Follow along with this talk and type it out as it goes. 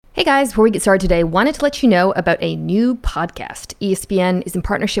Hey guys, before we get started today, wanted to let you know about a new podcast. ESPN is in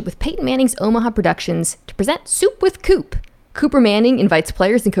partnership with Peyton Manning's Omaha Productions to present Soup with Coop. Cooper Manning invites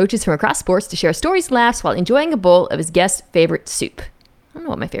players and coaches from across sports to share stories and laughs while enjoying a bowl of his guest's favorite soup. I don't know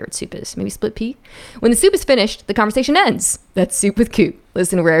what my favorite soup is. Maybe split pea? When the soup is finished, the conversation ends. That's Soup with Coop.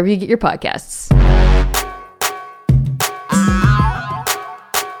 Listen wherever you get your podcasts.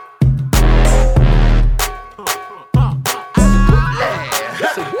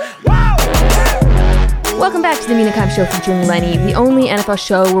 Welcome back to the Mina Kimes Show featuring Lenny, the only NFL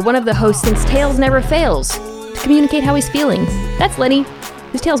show where one of the hosts thinks tails never fails to communicate how he's feeling. That's Lenny,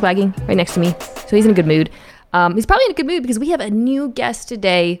 whose tail's wagging right next to me, so he's in a good mood. He's probably in a good mood because we have a new guest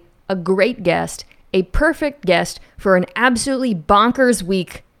today, a great guest, a perfect guest for an absolutely bonkers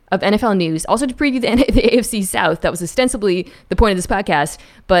week of NFL news. Also to preview the AFC South, that was ostensibly the point of this podcast.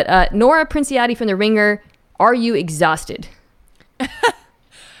 But Nora Princiotti from The Ringer, are you exhausted?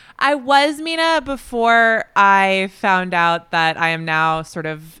 I was, Mina, before I found out that I am now sort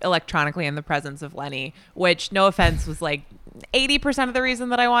of electronically in the presence of Lenny, which, no offense, was like 80% of the reason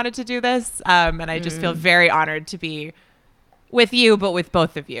that I wanted to do this. And I just feel very honored to be with you, but with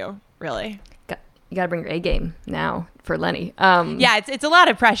both of you, really. You got to bring your A game now for Lenny. Yeah, it's a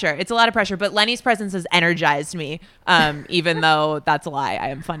lot of pressure. It's a lot of pressure, but Lenny's presence has energized me, even though that's a lie. I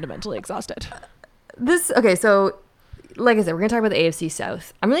am fundamentally exhausted. Okay, so like I said, we're going to talk about the AFC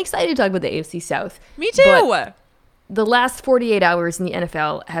South. I'm really excited to talk about the AFC South. Me too. But the last 48 hours in the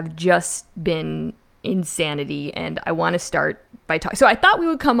NFL have just been insanity, and I want to start by talking. So I thought we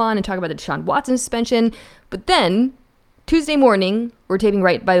would come on and talk about the Deshaun Watson suspension, but then Tuesday morning, we're taping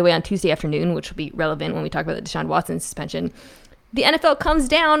right, by the way, on Tuesday afternoon, which will be relevant when we talk about the Deshaun Watson suspension. The NFL comes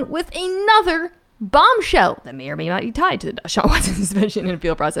down with another bombshell that may or may not be tied to the Deshaun Watson suspension and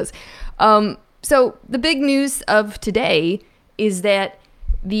appeal process. So the big news of today is that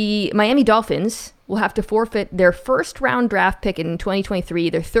the Miami Dolphins will have to forfeit their first-round draft pick in 2023,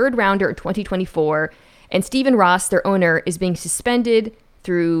 their third-rounder in 2024, and Stephen Ross, their owner, is being suspended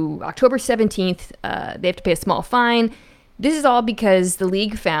through October 17th. They have to pay a small fine. This is all because the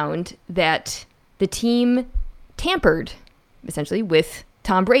league found that the team tampered, essentially, with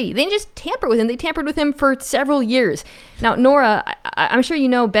Tom Brady. They didn't just tamper with him. They tampered with him for several years. Now, Nora, I'm sure you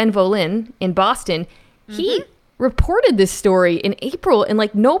know Ben Volin in Boston. He reported this story in April, and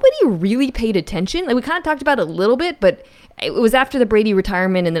nobody really paid attention. We kind of talked about it a little bit, but it was after the Brady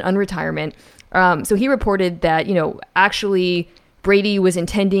retirement and then unretirement. So he reported that, actually Brady was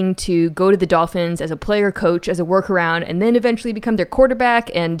intending to go to the Dolphins as a player coach, as a workaround, and then eventually become their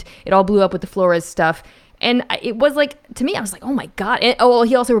quarterback, and it all blew up with the Flores stuff. And it was to me, I was like, oh my God. And,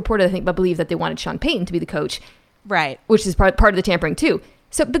 he also reported, I believe that they wanted Sean Payton to be the coach. Right. Which is part of the tampering too.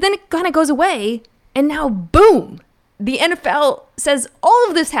 So, but then it kind of goes away, and now, boom, the NFL says all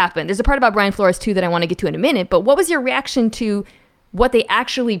of this happened. There's a part about Brian Flores too that I want to get to in a minute, but what was your reaction to what they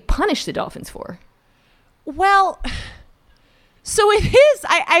actually punished the Dolphins for? Well, so it is,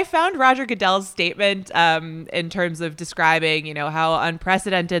 I found Roger Goodell's statement in terms of describing, how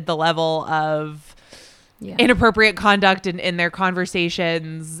unprecedented the level of inappropriate conduct in their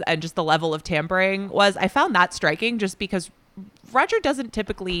conversations and just the level of tampering was. I found that striking just because Roger doesn't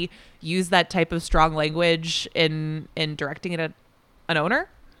typically use that type of strong language in directing it at an owner.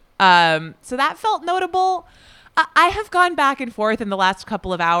 So that felt notable. I have gone back and forth in the last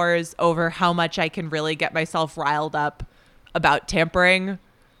couple of hours over how much I can really get myself riled up about tampering,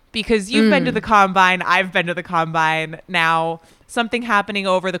 because you've been to the combine, I've been to the combine. Now, something happening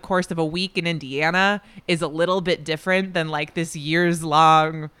over the course of a week in Indiana is a little bit different than this years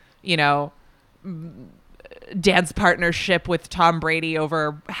long, dance partnership with Tom Brady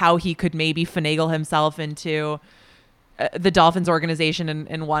over how he could maybe finagle himself into the Dolphins organization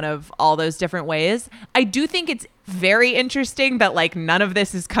in one of all those different ways. I do think it's very interesting that none of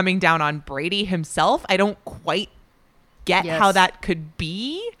this is coming down on Brady himself. I don't quite get how that could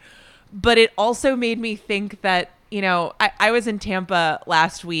be, but it also made me think that, I was in Tampa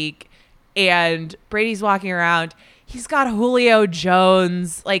last week and Brady's walking around. He's got Julio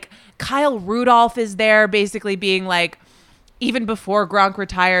Jones, Kyle Rudolph is there basically being even before Gronk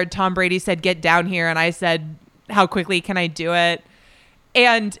retired, Tom Brady said, "Get down here." And I said, "How quickly can I do it?"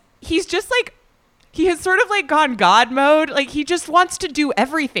 And he's just he has sort of gone God mode. He just wants to do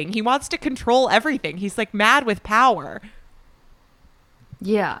everything. He wants to control everything. He's mad with power.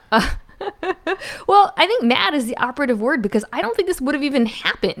 Yeah. Well, I think mad is the operative word, because I don't think this would have even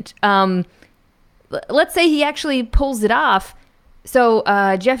happened. Let's say he actually pulls it off. So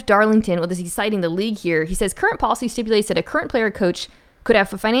Jeff Darlington, he's citing the league here. He says current policy stipulates that a current player or coach could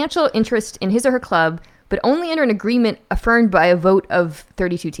have a financial interest in his or her club, but only under an agreement affirmed by a vote of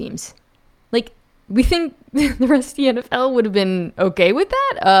 32 teams. Like, we think the rest of the NFL would have been okay with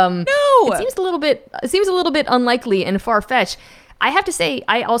that? No! It seems a little bit unlikely and far-fetched. I have to say,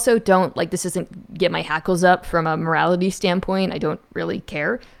 I also don't, like, this doesn't get my hackles up from a morality standpoint. I don't really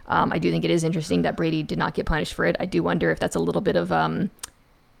care. I do think it is interesting that Brady did not get punished for it. I do wonder if that's a little bit of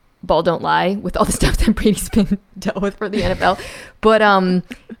ball don't lie with all the stuff that Brady's been dealt with for the NFL. But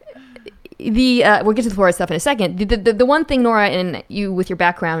we'll get to the Flores stuff in a second. The one thing, Nora, and you with your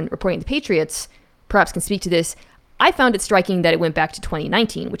background reporting the Patriots perhaps can speak to this. I found it striking that it went back to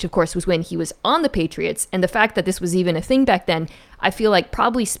 2019, which of course was when he was on the Patriots. And the fact that this was even a thing back then, I feel like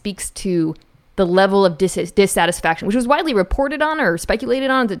probably speaks to the level of dissatisfaction, which was widely reported on or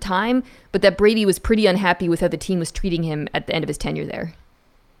speculated on at the time, but that Brady was pretty unhappy with how the team was treating him at the end of his tenure there.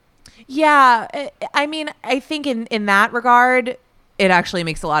 Yeah, I mean, I think in that regard, it actually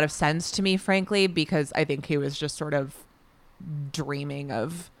makes a lot of sense to me, frankly, because I think he was just sort of dreaming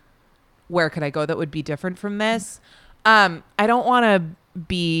of where could I go that would be different from this. I don't want to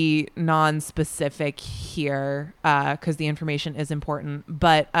be non-specific here because the information is important,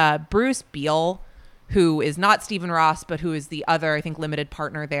 but Bruce Beal, who is not Stephen Ross, but who is the other, I think, limited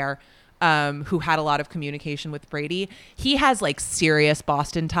partner there, who had a lot of communication with Brady, he has like serious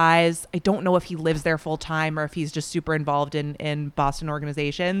Boston ties. I don't know if he lives there full time or if he's just super involved in Boston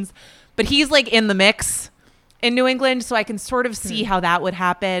organizations, but he's like in the mix in New England, so I can sort of see how that would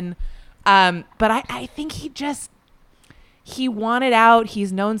happen. But I think he wanted out.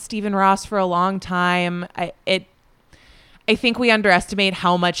 He's known Stephen Ross for a long time. I think we underestimate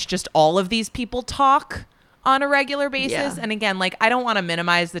how much just all of these people talk on a regular basis. Yeah. And again, like, I don't want to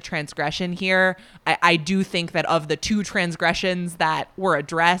minimize the transgression here. I do think that of the two transgressions that were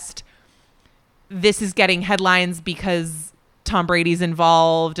addressed, this is getting headlines because Tom Brady's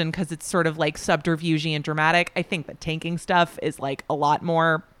involved and because it's sort of like subterfuge and dramatic. I think the tanking stuff is like a lot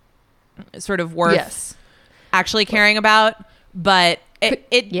more sort of worth actually caring about, but it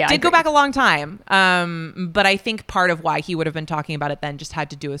did go back a long time. But I think part of why he would have been talking about it then just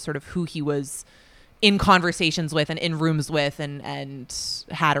had to do with sort of who he was in conversations with and in rooms with and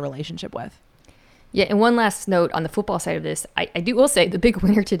had a relationship with. Yeah, and one last note on the football side of this, I will say the big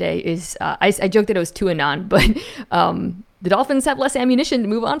winner today is, I joked that it was Tua non, but the Dolphins have less ammunition to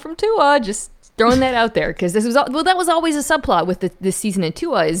move on from Tua, just throwing that out there, because that was always a subplot with this season in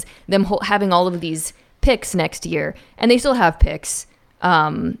Tua, is them having all of these picks next year, and they still have picks,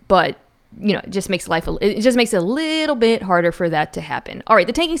 but you know, it just makes it a little bit harder for that to happen. All right,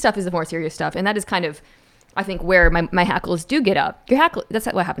 the tanking stuff is the more serious stuff, and that is kind of, I think, where my hackles do get up. That's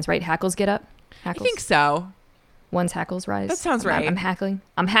what happens, right? Hackles get up. Hackles? I think so. One's hackles rise. That sounds right. I'm hackling.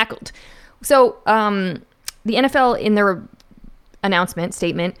 I'm hackled. So the NFL, in their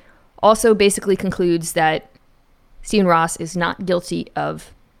statement, also basically concludes that Stephen Ross is not guilty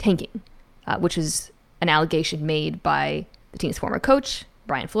of tanking, which is an allegation made by the team's former coach,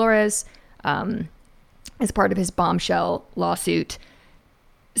 Brian Flores, as part of his bombshell lawsuit.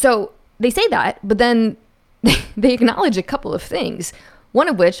 So they say that, but then they acknowledge a couple of things. One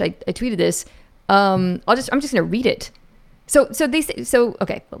of which I tweeted this. I'm just going to read it. So they say,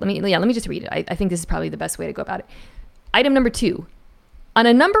 okay, well, let me just read it. I think this is probably the best way to go about it. Item number 2. On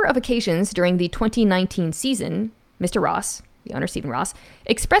a number of occasions during the 2019 season, Mr. Ross, the owner Stephen Ross,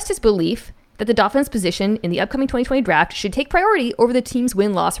 expressed his belief that the Dolphins' position in the upcoming 2020 draft should take priority over the team's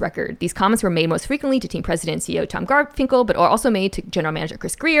win-loss record. These comments were made most frequently to team president and CEO Tom Garfinkel, but are also made to general manager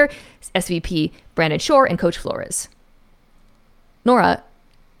Chris Greer, SVP Brandon Shore, and coach Flores. Nora,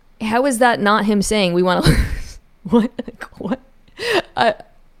 how is that not him saying we want to lose? What?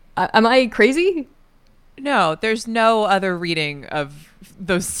 Am I crazy? No, there's no other reading of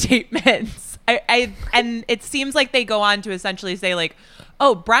those statements. And it seems like they go on to essentially say like,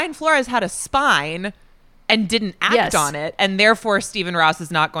 oh, Brian Flores had a spine and didn't act on it, and therefore Stephen Ross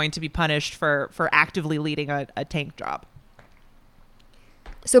is not going to be punished for actively leading a tank job.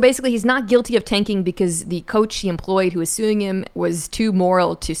 So basically, he's not guilty of tanking because the coach he employed who was suing him was too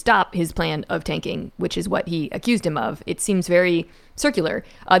moral to stop his plan of tanking, which is what he accused him of. It seems very circular.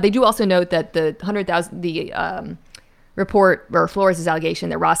 They do also note that the $100,000, report or Flores' allegation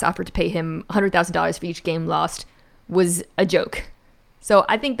that Ross offered to pay him $100,000 for each game lost was a joke. So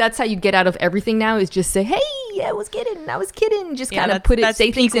I think that's how you get out of everything now, is just say, hey, I was kidding. Just kind of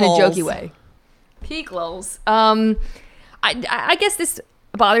say things in a jokey way. Peak lols. I guess this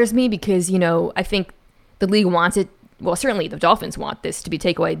bothers me because, you know, I think the league wants it. Well, certainly the Dolphins want this to be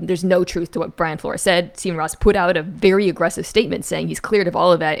taken away. There's no truth to what Brian Flores said. Stephen Ross put out a very aggressive statement saying he's cleared of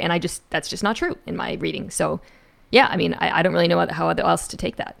all of that. And that's just not true in my reading. So, yeah, I mean, I don't really know how else to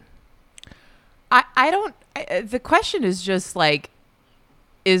take that. The question is just like,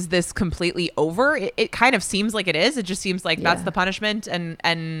 is this completely over? It kind of seems like it is. It just seems like that's the punishment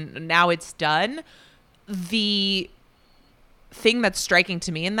and now it's done. The thing that's striking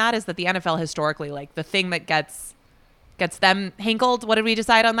to me in that is that the NFL historically, like the thing that gets them hankled. What did we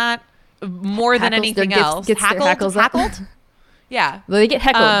decide on that? More than anything else. Gets hackled? Yeah. Well, they get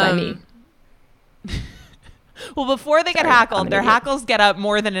heckled by me. Well, before they get hackled, their hackles get up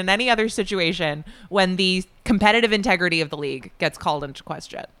more than in any other situation when the competitive integrity of the league gets called into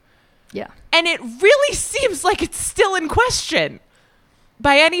question. Yeah. And it really seems like it's still in question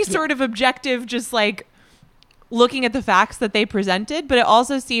by any sort of objective, just like looking at the facts that they presented. But it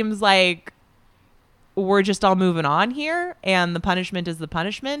also seems like we're just all moving on here and the punishment is the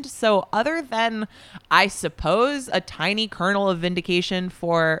punishment. So other than, I suppose, a tiny kernel of vindication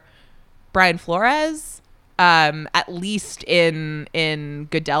for Brian Flores, at least in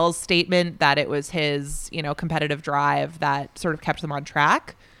Goodell's statement that it was his, competitive drive that sort of kept them on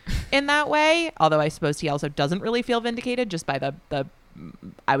track in that way. Although I suppose he also doesn't really feel vindicated just by the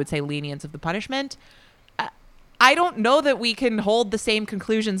I would say, lenience of the punishment. I don't know that we can hold the same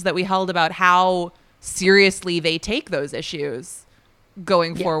conclusions that we held about how seriously they take those issues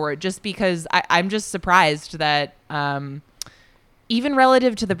going forward, just because I'm just surprised that even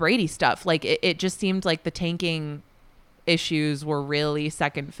relative to the Brady stuff, like it just seemed like the tanking issues were really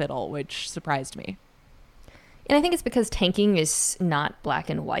second fiddle, which surprised me. And I think it's because tanking is not black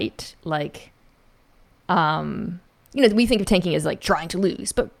and white. Like, we think of tanking as like trying to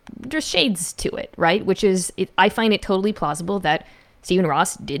lose, but there's shades to it, right? Which is, I find it totally plausible that Stephen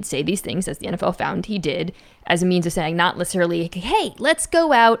Ross did say these things, as the NFL found he did, as a means of saying not necessarily, hey, let's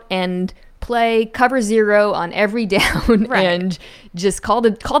go out and play cover zero on every down and just call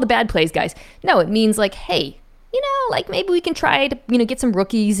the bad plays, guys. No, it means like, hey, like maybe we can try to, get some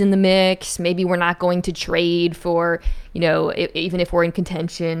rookies in the mix. Maybe we're not going to trade for, even if we're in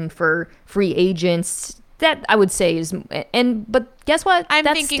contention for free agents. That I would say is, but guess what? I'm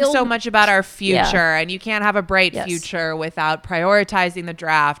thinking so much about our future, and you can't have a bright future without prioritizing the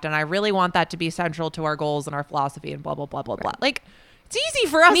draft. And I really want that to be central to our goals and our philosophy and blah, blah, blah, blah, blah. Like, it's easy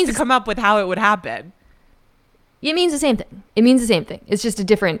for us to come up with how it would happen. It means the same thing. It's just a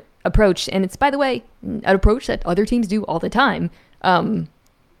different approach. And it's, by the way, an approach that other teams do all the time. Ross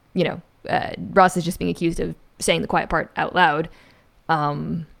is just being accused of saying the quiet part out loud.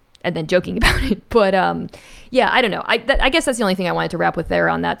 And then joking about it. But I don't know. I guess that's the only thing I wanted to wrap with there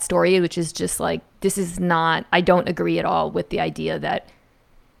on that story, which is just like, this is not, I don't agree at all with the idea that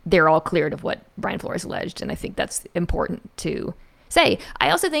they're all cleared of what Brian Flores alleged. And I think that's important to say. I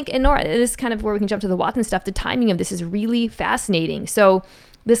also think, and Nora, this is kind of where we can jump to the Watson stuff. The timing of this is really fascinating. So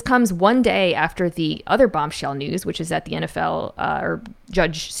this comes one day after the other bombshell news, which is that the NFL, or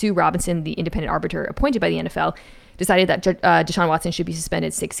Judge Sue Robinson, the independent arbiter appointed by the NFL, decided that Deshaun Watson should be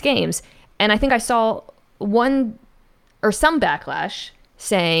suspended 6 games. And I think I saw some backlash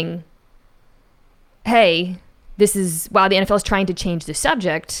saying, hey, this is, while the NFL is trying to change the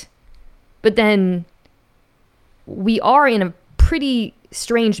subject, but then we are in a pretty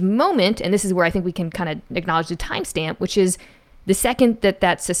strange moment, and this is where I think we can kind of acknowledge the timestamp, which is the second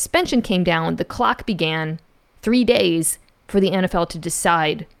that suspension came down, the clock began 3 days for the NFL to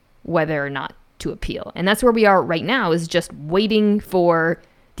decide whether or not to appeal. And that's where we are right now, is just waiting for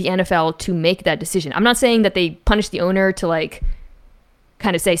the NFL to make that decision. I'm not saying that they punish the owner to like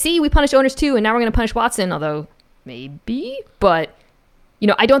kind of say, see, we punished owners too, and now we're going to punish Watson, although maybe, but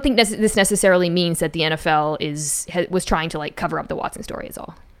I don't think this necessarily means that the NFL was trying to like cover up the Watson story is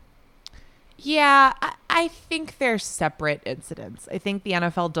all. Yeah, I think they're separate incidents. I think the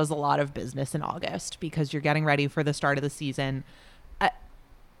NFL does a lot of business in August because you're getting ready for the start of the season.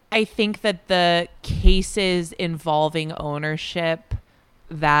 I think that the cases involving ownership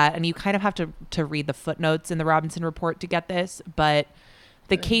and you kind of have to read the footnotes in the Robinson report to get this, but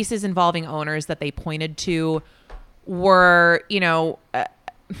the cases involving owners that they pointed to were,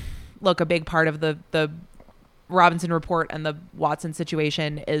 look, a big part of the Robinson report and the Watson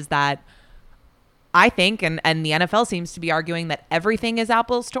situation is that I think, and the NFL seems to be arguing, that everything is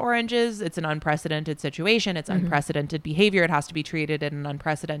apples to oranges. It's an unprecedented situation. It's unprecedented behavior. It has to be treated in an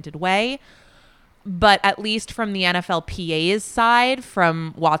unprecedented way. But at least from the NFLPA's side,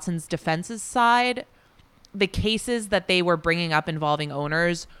 from Watson's defense's side, the cases that they were bringing up involving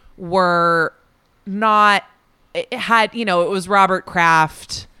owners were not, it was Robert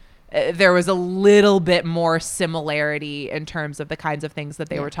Kraft. There was a little bit more similarity in terms of the kinds of things that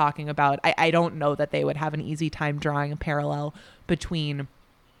they were talking about. I don't know that they would have an easy time drawing a parallel between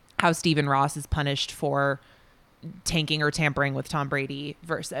how Stephen Ross is punished for tanking or tampering with Tom Brady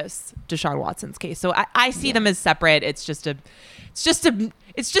versus Deshaun Watson's case. So I see them as separate. It's just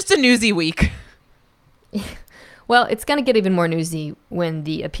a newsy week. Well, it's going to get even more newsy when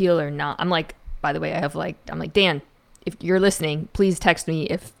the appeal or not. I'm like, by the way, I'm like, Dan, if you're listening, please text me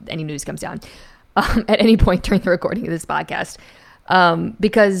if any news comes down at any point during the recording of this podcast.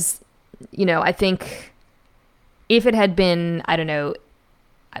 Because, I think if it had been, I don't know,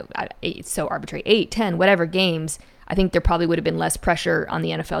 it's so arbitrary, 8, 10, whatever games, I think there probably would have been less pressure on the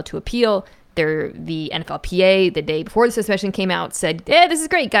NFL to appeal. The NFLPA, the day before the suspension came out, said, yeah, this is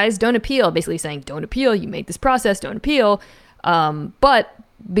great, guys, don't appeal. Basically saying, don't appeal. You make this process, don't appeal. But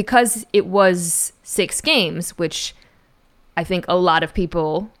because it was 6 games, which I think a lot of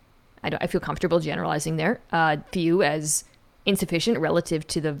people, I feel comfortable generalizing there, view as insufficient relative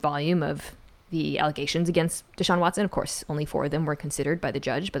to the volume of the allegations against Deshaun Watson. Of course, only 4 of them were considered by the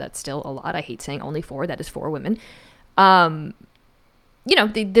judge, but that's still a lot. I hate saying only 4. That is 4 women.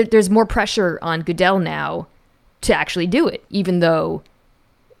 There's more pressure on Goodell now to actually do it, even though,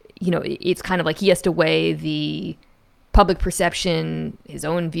 it's kind of like he has to weigh the public perception, his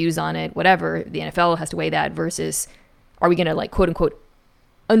own views on it, whatever. The NFL has to weigh that versus, are we going to, like, quote unquote,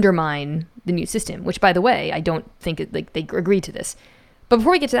 undermine the new system? Which, by the way, I don't think they agree to this. But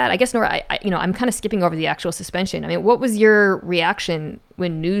before we get to that, I guess, Nora, I'm kind of skipping over the actual suspension. I mean, what was your reaction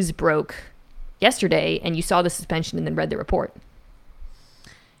when news broke yesterday and you saw the suspension and then read the report?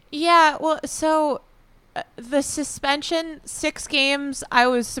 Yeah, well, so the suspension, 6 games, I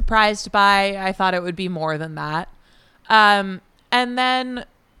was surprised by. I thought it would be more than that. And then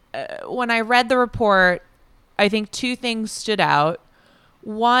when I read the report, I think 2 things stood out.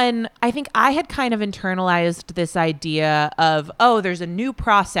 One, I think I had kind of internalized this idea of, there's a new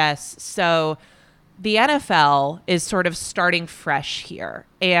process, so the NFL is sort of starting fresh here.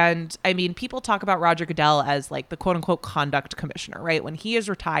 And I mean, people talk about Roger Goodell as like the quote unquote conduct commissioner, right? When he is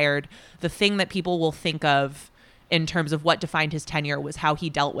retired, the thing that people will think of in terms of what defined his tenure was how he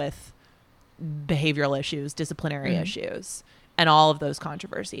dealt with behavioral issues, disciplinary issues, and all of those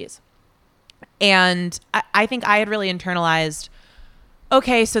controversies. And I think I had really internalized,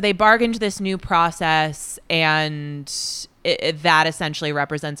 okay, so they bargained this new process and that essentially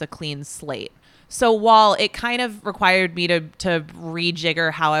represents a clean slate. So while it kind of required me to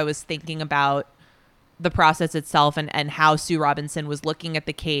rejigger how I was thinking about the process itself and how Sue Robinson was looking at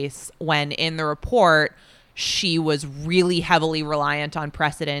the case, when in the report, she was really heavily reliant on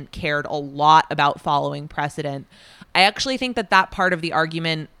precedent, cared a lot about following precedent. I actually think that part of the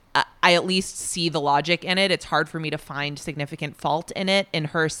argument, I at least see the logic in it. It's hard for me to find significant fault in it, in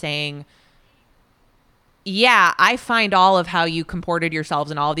her saying, yeah, I find all of how you comported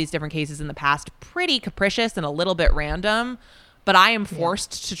yourselves in all of these different cases in the past pretty capricious and a little bit random, but I am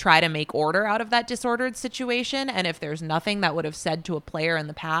forced to try to make order out of that disordered situation. And if there's nothing that would have said to a player in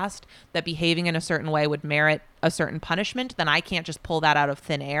the past that behaving in a certain way would merit a certain punishment, then I can't just pull that out of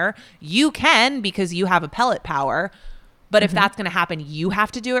thin air. You can, because you have appellate power. But if that's going to happen, you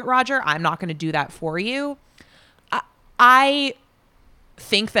have to do it, Roger. I'm not going to do that for you. I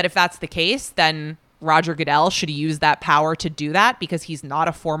think that if that's the case, then Roger Goodell should use that power to do that, because he's not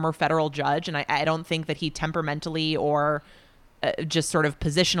a former federal judge. And I don't think that he temperamentally or just sort of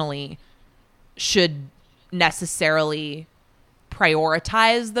positionally should necessarily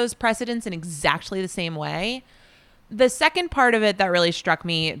prioritize those precedents in exactly the same way. The second part of it that really struck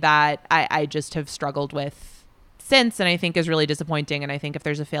me that I just have struggled with since, and I think is really disappointing, and I think if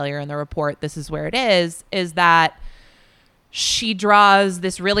there's a failure in the report, this is where it is that she draws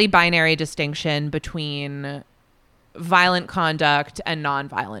this really binary distinction between violent conduct and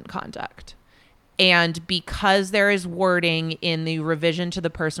nonviolent conduct. And because there is wording in the revision to the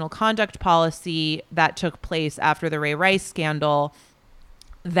personal conduct policy that took place after the Ray Rice scandal,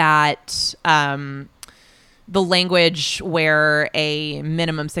 that the language where a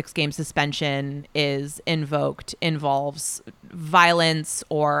minimum 6-game suspension is invoked involves violence,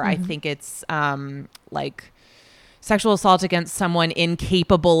 or I think it's like sexual assault against someone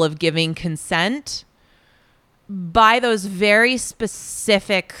incapable of giving consent. By those very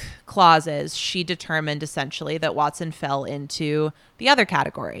specific clauses, she determined essentially that Watson fell into the other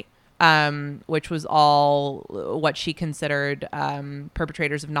category, which was all what she considered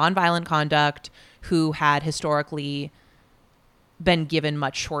perpetrators of nonviolent conduct who had historically been given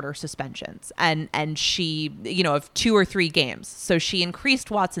much shorter suspensions. And she, of 2 or 3 games. So she increased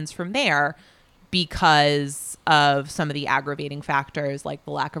Watson's from there because of some of the aggravating factors like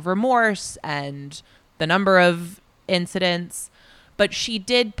the lack of remorse and the number of incidents, but she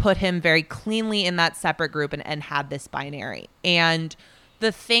did put him very cleanly in that separate group and had this binary. And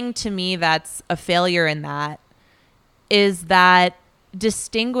the thing to me that's a failure in that is that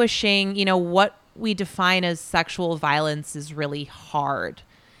distinguishing, what we define as sexual violence is really hard.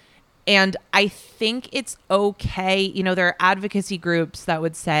 And I think it's okay. There are advocacy groups that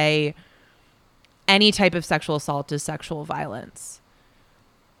would say any type of sexual assault is sexual violence.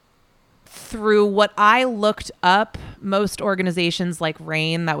 Through what I looked up, most organizations like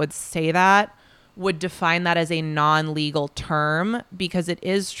RAINN that would say that would define that as a non-legal term, because it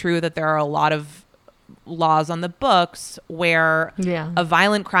is true that there are a lot of laws on the books where a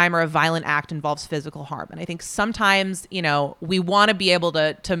violent crime or a violent act involves physical harm. And I think sometimes, we want to be able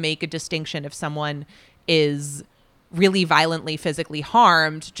to make a distinction if someone is really violently physically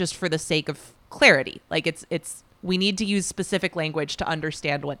harmed, just for the sake of clarity. Like it's we need to use specific language to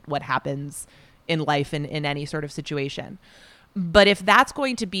understand what happens in life in any sort of situation. But if that's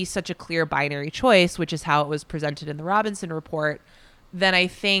going to be such a clear binary choice, which is how it was presented in the Robinson report, then I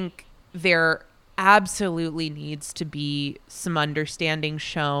think there absolutely needs to be some understanding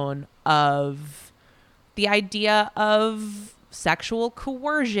shown of the idea of sexual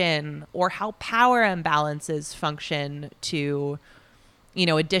coercion or how power imbalances function to,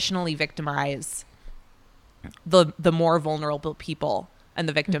 additionally victimize the more vulnerable people and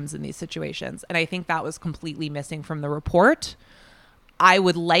the victims in these situations. And I think that was completely missing from the report. I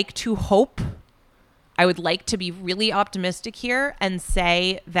would like to be really optimistic here and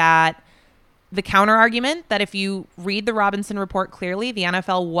say that the counter argument that if you read the Robinson report clearly, the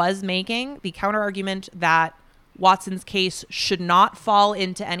NFL was making the counter argument that Watson's case should not fall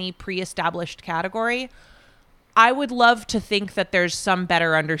into any pre-established category. I would love to think that there's some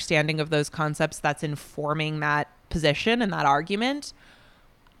better understanding of those concepts that's informing that position and that argument.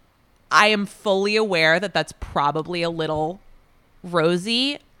 I am fully aware that that's probably a little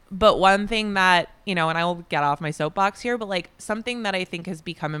rosy, but one thing that, and I'll get off my soapbox here, but like something that I think has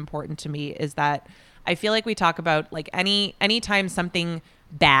become important to me is that I feel like we talk about like anytime something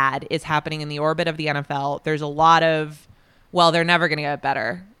bad is happening in the orbit of the NFL, there's a lot of, well, they're never going to get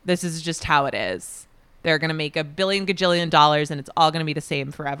better. This is just how it is. They're going to make $1 billion gajillion and it's all going to be the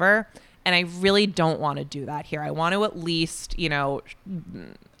same forever. And I really don't want to do that here. I want to at least,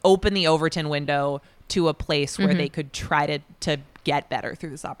 open the Overton window to a place where they could try to get better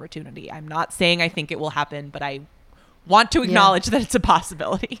through this opportunity. I'm not saying I think it will happen, but I want to acknowledge that it's a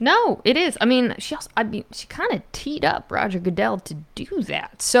possibility. No, it is. I mean, she kind of teed up Roger Goodell to do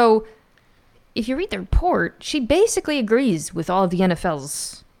that. So if you read the report, she basically agrees with all of the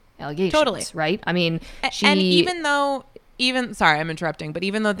NFL's allegations. Totally. Right? I mean, and sorry, I'm interrupting, but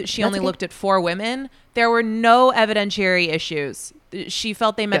even though she only looked at 4 women, there were no evidentiary issues. She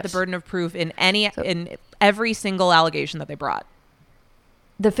felt they met the burden of proof in every single allegation that they brought.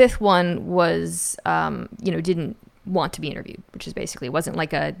 The 5th one was, didn't want to be interviewed, which is basically, it wasn't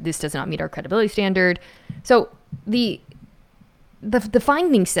like this does not meet our credibility standard. So the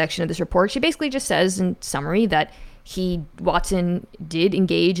findings section of this report, she basically just says in summary that Watson did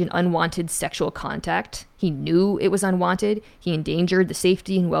engage in unwanted sexual contact. He knew it was unwanted. He endangered the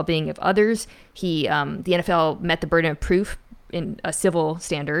safety and well-being of others. The NFL met the burden of proof in a civil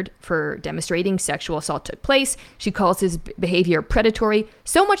standard for demonstrating sexual assault took place. She calls his behavior predatory,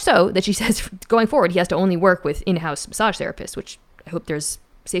 so much so that she says going forward, he has to only work with in-house massage therapists, which I hope there's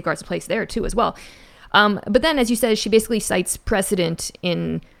safeguards in place there too as well. But then, as you said, she basically cites precedent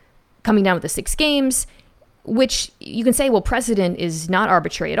in coming down with the 6 games, which you can say, well, precedent is not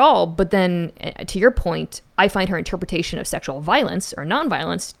arbitrary at all. But then to your point, I find her interpretation of sexual violence or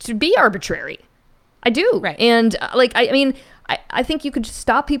nonviolence to be arbitrary. I do. Right. And I think you could just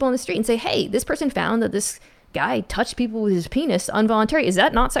stop people on the street and say, hey, this person found that this guy touched people with his penis involuntarily. Is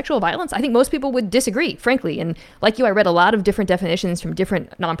that not sexual violence? I think most people would disagree, frankly. And like you, I read a lot of different definitions from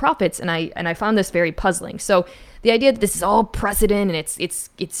different nonprofits, and I found this very puzzling. So the idea that this is all precedent and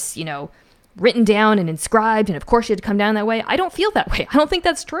it's written down and inscribed, and of course you had to come down that way. I don't feel that way. I don't think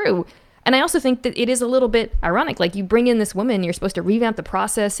that's true. And I also think that it is a little bit ironic. Like, you bring in this woman, you're supposed to revamp the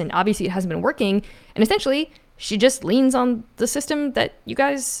process, and obviously it hasn't been working. And essentially, she just leans on the system that you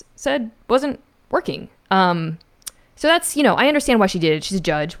guys said wasn't working. So that's, I understand why she did it. She's a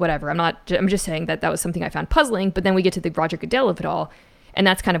judge, whatever. I'm just saying that was something I found puzzling. But then we get to the Roger Goodell of it all, and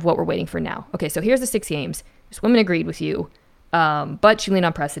that's kind of what we're waiting for now. Okay, so here's the 6 games. This woman agreed with you, but she leaned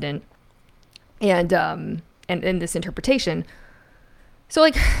on precedent and this interpretation. So,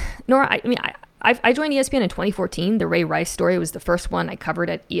 like, Nora, I joined ESPN in 2014. The Ray Rice story was the first one I covered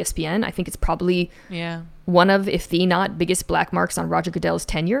at ESPN. I think it's probably one of, if the not biggest black marks on Roger Goodell's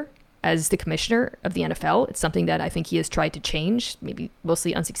tenure as the commissioner of the NFL. It's something that I think he has tried to change, maybe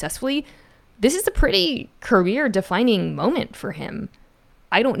mostly unsuccessfully. This is a pretty career-defining moment for him.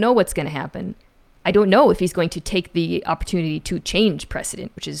 I don't know what's going to happen. I don't know if he's going to take the opportunity to change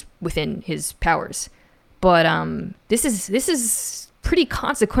precedent, which is within his powers. But this is pretty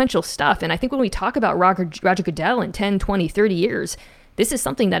consequential stuff. And I think when we talk about Roger Goodell in 10, 20, 30 years, this is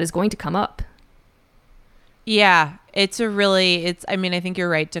something that is going to come up. Yeah, I think you're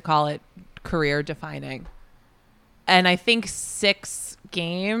right to call it career defining. And I think 6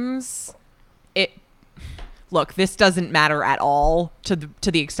 games, look, this doesn't matter at all to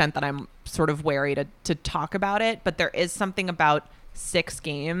the extent that I'm sort of wary to talk about it, but there is something about 6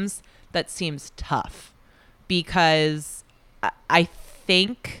 games that seems tough, because I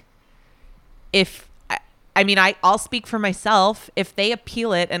think I'll speak for myself. If they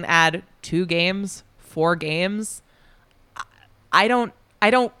appeal it and add 2 games, 4 games, I don't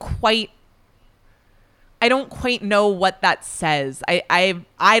quite know what that says. I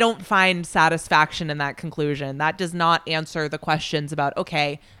don't find satisfaction in that conclusion. That does not answer the questions about,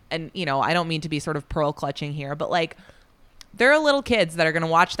 okay, and I don't mean to be sort of pearl clutching here, but like, there are little kids that are going to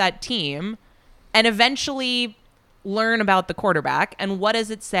watch that team and eventually learn about the quarterback. And what does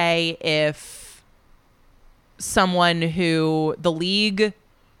it say if someone who the league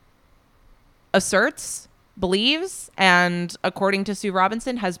asserts, believes, and according to Sue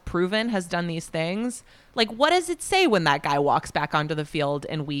Robinson has done these things? Like, what does it say when that guy walks back onto the field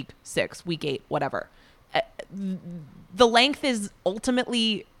in week 6, week 8, whatever? The length is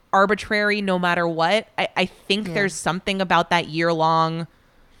ultimately arbitrary no matter what. I think there's something about that year-long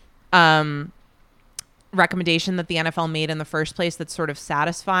recommendation that the NFL made in the first place that's sort of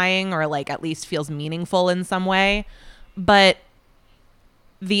satisfying, or like at least feels meaningful in some way. But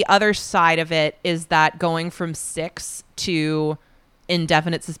the other side of it is that going from 6 to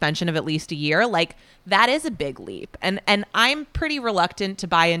indefinite suspension of at least a year, like, that is a big leap. And I'm pretty reluctant to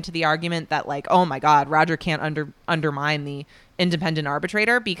buy into the argument that, like, oh my God, Roger can't undermine the independent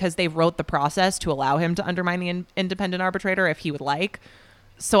arbitrator, because they wrote the process to allow him to undermine the independent arbitrator if he would like.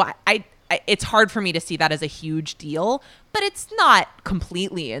 So I it's hard for me to see that as a huge deal, but it's not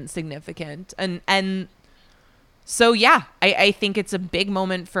completely insignificant. And so, yeah, I think it's a big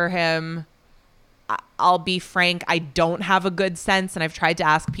moment for him. I'll be frank, I don't have a good sense, and I've tried to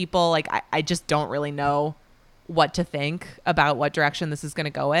ask people, like, I just don't really know what to think about what direction this is going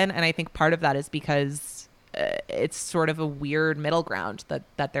to go in. And I think part of that is because it's sort of a weird middle ground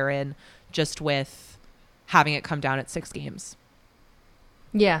that they're in, just with having it come down at 6 games.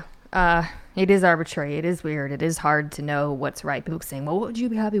 Yeah, it is arbitrary. It is weird. It is hard to know what's right. People saying, well, what would you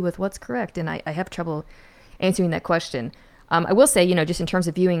be happy with? What's correct? And I have trouble answering that question. I will say, just in terms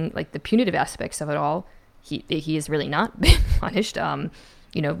of viewing like the punitive aspects of it all, he has really not been punished.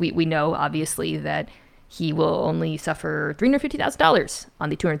 We know obviously that he will only suffer $350,000 on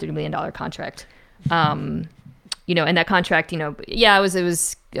the $230 million contract. And that contract, it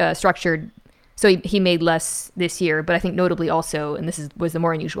was structured so he made less this year, but I think notably also, and was the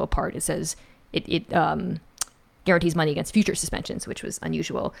more unusual part, it says it guarantees money against future suspensions, which was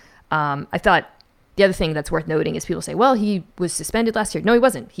unusual. I thought the other thing that's worth noting is people say, well, he was suspended last year. No, he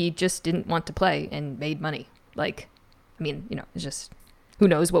wasn't. He just didn't want to play and made money. It's just, who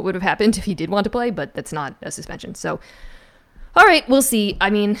knows what would have happened if he did want to play, but that's not a suspension. So, all right, we'll see.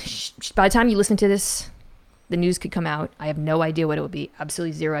 I mean, by the time you listen to this, the news could come out. I have no idea what it would be.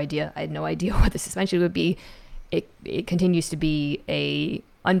 Absolutely zero idea. I had no idea what the suspension would be. It continues to be a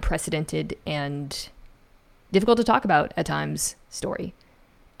unprecedented and difficult to talk about at times story.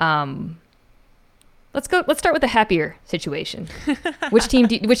 Let's start with a happier situation. Which team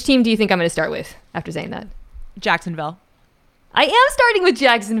do you think I'm going to start with after saying that? Jacksonville. I am starting with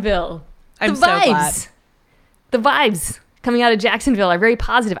Jacksonville. I'm so glad. The vibes coming out of Jacksonville are very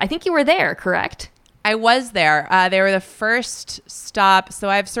positive. I think you were there, correct? I was there. They were the first stop. So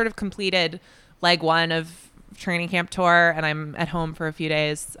I've sort of completed leg 1 of training camp tour, and I'm at home for a few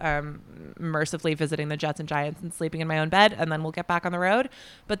days, mercifully visiting the Jets and Giants and sleeping in my own bed, and then we'll get back on the road.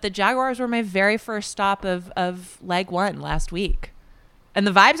 But the Jaguars were my very first stop of leg 1 last week, and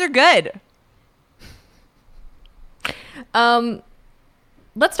the vibes are good.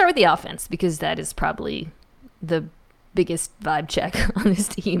 Let's start with the offense, because that is probably the biggest vibe check on this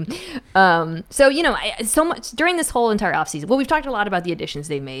team. So much during this whole entire offseason, well, we've talked a lot about the additions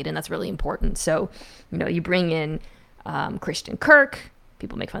they've made, and that's really important. So, you bring in Christian Kirk.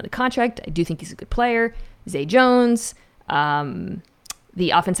 People make fun of the contract. I do think he's a good player. Zay Jones. The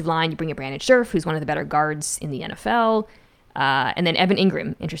offensive line, you bring in Brandon Scherf, who's one of the better guards in the NFL. And then Evan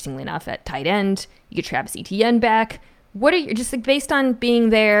Ingram, interestingly enough, at tight end. You get Travis Etienne back. What are you, just like based on being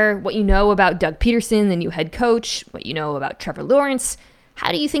there, what you know about Doug Peterson, the new head coach, what you know about Trevor Lawrence, how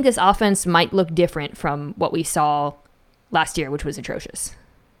do you think this offense might look different from what we saw last year, which was atrocious?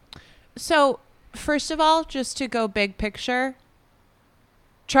 So first of all, just to go big picture,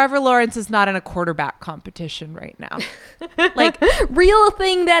 Trevor Lawrence is not in a quarterback competition right now. Like, real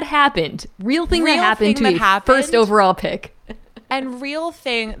thing that happened. Real thing that happened to a first overall pick. And real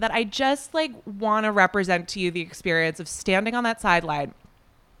thing that I just like want to represent to you the experience of standing on that sideline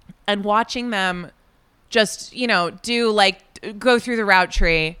and watching them just, you know, go through the route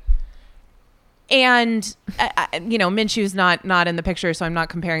tree. And, you know, Minshew's not in the picture, so I'm not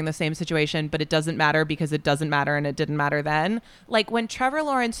comparing the same situation, but it doesn't matter because it doesn't matter and it didn't matter then. Like when Trevor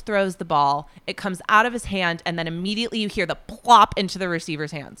Lawrence throws the ball, it comes out of his hand and then immediately you hear the plop into the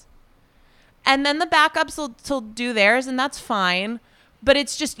receiver's hands. And then the backups will do theirs, and that's fine. But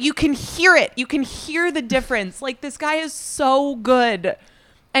it's just, you can hear it. You can hear the difference. Like, this guy is so good.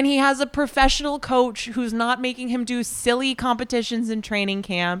 And he has a professional coach who's not making him do silly competitions in training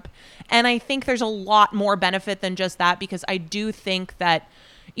camp. And I think there's a lot more benefit than just that, because I do think that,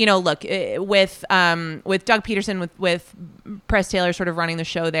 you know, look, with Doug Peterson, with Press Taylor sort of running the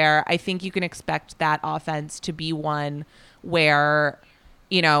show there, I think you can expect that offense to be one where,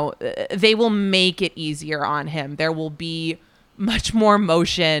 you know, they will make it easier on him. There will be much more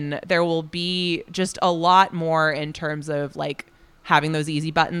motion. There will be just a lot more in terms of like having those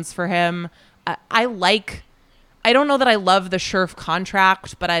easy buttons for him. I don't know that I love the Scherf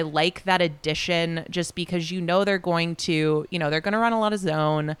contract, but I like that addition just because, you know, they're going to run a lot of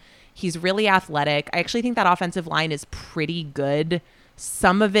zone. He's really athletic. I actually think that offensive line is pretty good.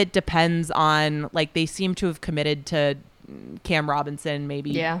 Some of it depends on, like, they seem to have committed to Cam Robinson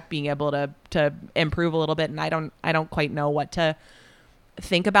maybe being able to improve a little bit, and I don't quite know what to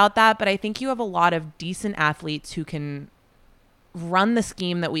think about that, but I think you have a lot of decent athletes who can run the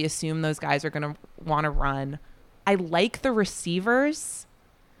scheme that we assume those guys are going to want to run. I like the receivers.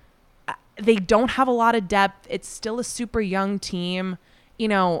 They don't have a lot of depth. It's still a super young team. You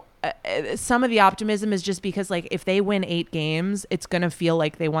know, some of the optimism is just because, like, if they win 8 games, it's going to feel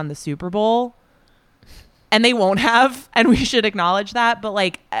like they won the Super Bowl. And they won't have, and we should acknowledge that. But,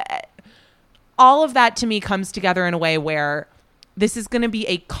 like, all of that to me comes together in a way where this is going to be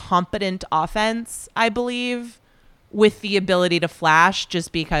a competent offense, I believe, with the ability to flash,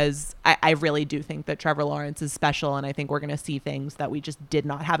 just because I really do think that Trevor Lawrence is special, and I think we're going to see things that we just did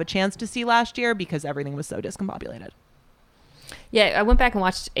not have a chance to see last year because everything was so discombobulated. Yeah, I went back and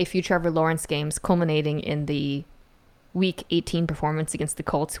watched a few Trevor Lawrence games, culminating in the Week 18 performance against the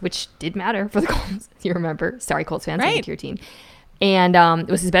Colts, which did matter for the Colts, if you remember. Sorry, Colts fans, I hate your team. And it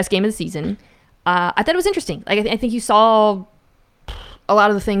was his best game of the season. I thought it was interesting. Like, I think you saw a lot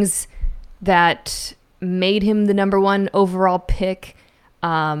of the things that made him the number 1 overall pick.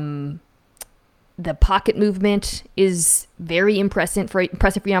 The pocket movement is very impressive for a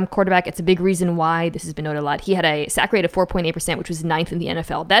young quarterback. It's a big reason why this has been noted a lot. He had a sack rate of 4.8%, which was 9th in the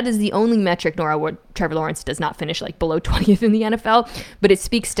NFL. That is the only metric, Nora, where Trevor Lawrence does not finish like below 20th in the NFL, but it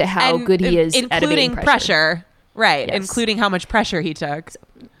speaks to how good he is at evading pressure. Right, yes. Including how much pressure he took.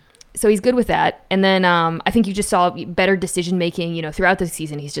 So he's good with that. And then I think you just saw better decision making, you know, throughout the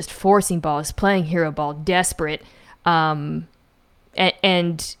season. He's just forcing balls, playing hero ball, desperate. I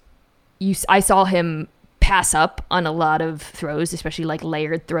saw him pass up on a lot of throws, especially like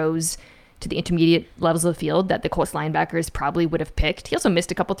layered throws to the intermediate levels of the field that the Colts linebackers probably would have picked. He also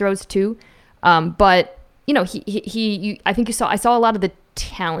missed a couple throws too. But, you know, I saw a lot of the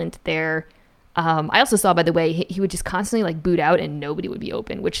talent there. I also saw, by the way, he would just constantly like boot out and nobody would be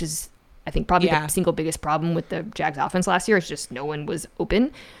open, which is, I think, probably the single biggest problem with the Jags offense last year. It's just no one was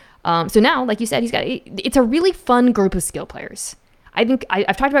open. So now, like you said, it's a really fun group of skill players. I think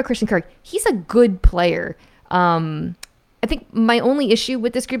I've talked about Christian Kirk. He's a good player. I think my only issue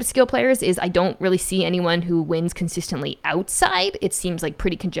with this group of skill players is I don't really see anyone who wins consistently outside. It seems like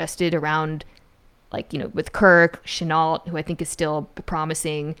pretty congested around, like, you know, with Kirk, Shenault, who I think is still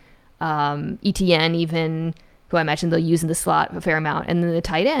promising, ETN even, who I imagine they'll use in the slot a fair amount. And then the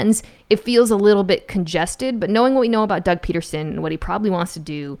tight ends, it feels a little bit congested, but knowing what we know about Doug Peterson and what he probably wants to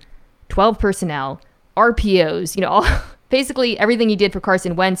do, 12 personnel, RPOs, you know, basically everything he did for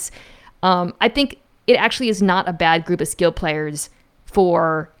Carson Wentz, I think it actually is not a bad group of skill players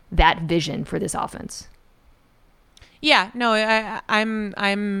for that vision for this offense. Yeah, no,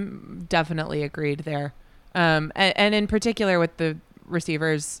 I'm definitely agreed there. And in particular with the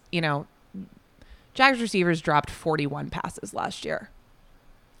receivers, you know, Jags receivers dropped 41 passes last year.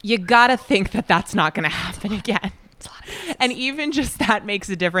 You got to think that that's not going to happen again. And even just that makes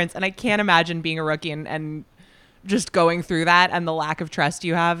a difference. And I can't imagine being a rookie and just going through that and the lack of trust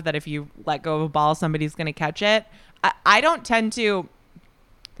you have that if you let go of a ball, somebody's going to catch it. I don't tend to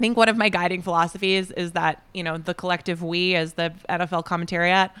think one of my guiding philosophies is that, the collective we as the NFL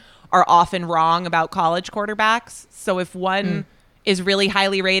commentariat are often wrong about college quarterbacks. So if one is really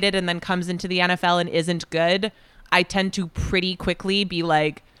highly rated and then comes into the NFL and isn't good, I tend to pretty quickly be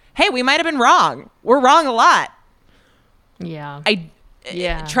like, hey, we might have been wrong. We're wrong a lot. Yeah.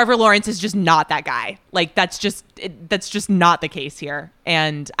 Trevor Lawrence is just not that guy. Like, that's just not the case here.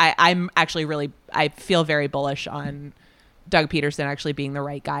 And I'm actually I feel very bullish on Doug Peterson actually being the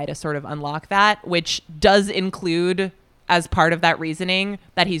right guy to sort of unlock that, which does include as part of that reasoning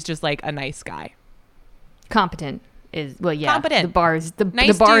that he's just like a nice guy. Competent is, well, yeah. Competent. The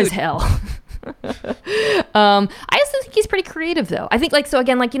Nice bar is dude. hell. I also think he's pretty creative, though. I think, so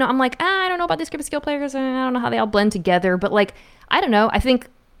again, I'm like, I don't know about these group of skill players. I don't know how they all blend together. But, I don't know. I think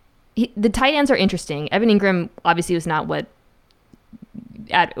the tight ends are interesting. Evan Ingram obviously was not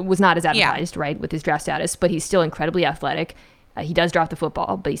as advertised, right, with his draft status. But he's still incredibly athletic. He does drop the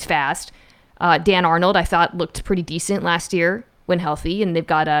football, but he's fast. Dan Arnold, I thought, looked pretty decent last year when healthy, and they've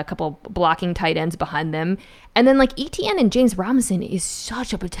got a couple blocking tight ends behind them. And then ETN and James Robinson is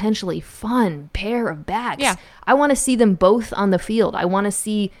such a potentially fun pair of backs. Yeah. I want to see them both on the field. I want to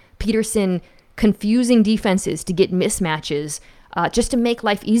see Peterson confusing defenses to get mismatches, just to make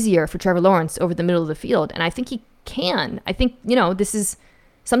life easier for Trevor Lawrence over the middle of the field. And I think he can. I think, this is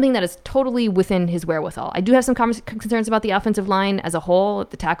something that is totally within his wherewithal. I do have some concerns about the offensive line as a whole,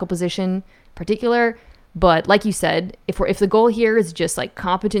 the tackle position in particular. But like you said, if the goal here is just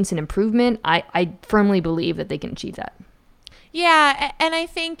competence and improvement, I firmly believe that they can achieve that. Yeah, and I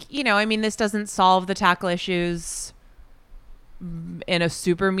think, this doesn't solve the tackle issues in a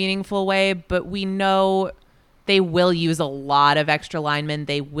super meaningful way, but we know they will use a lot of extra linemen.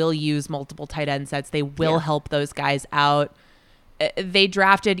 They will use multiple tight end sets. They will help those guys out. They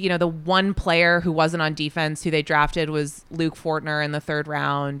drafted, the one player who wasn't on defense who they drafted was Luke Fortner in the 3rd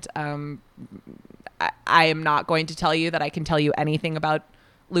round. I am not going to tell you that I can tell you anything about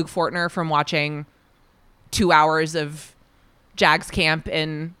Luke Fortner from watching 2 hours of Jags camp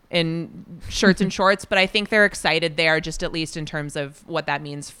in shirts and shorts, but I think they're excited there, just at least in terms of what that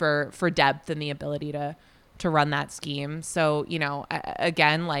means for depth and the ability to run that scheme. So,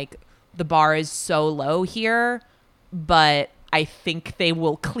 again, the bar is so low here, but I think they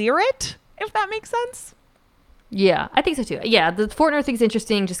will clear it, if that makes sense. Yeah, I think so too. Yeah, the Fortner thing's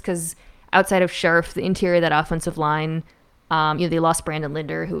interesting just because outside of Scherf, the interior of that offensive line, they lost Brandon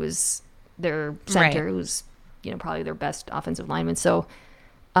Linder, who was their center, who's probably their best offensive lineman. So,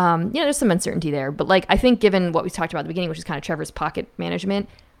 there's some uncertainty there. But I think given what we talked about at the beginning, which is kind of Trevor's pocket management,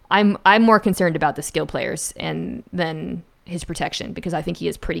 I'm more concerned about the skill players than his protection, because I think he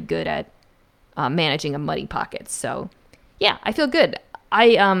is pretty good at managing a muddy pocket. So, yeah, I feel good.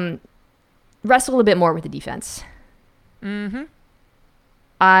 I wrestle a bit more with the defense. Mm-hmm.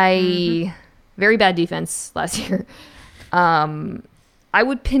 Very bad defense last year. I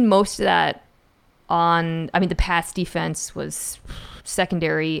would pin most of that on, the Pats defense was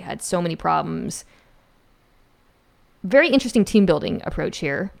secondary, had so many problems. Very interesting team building approach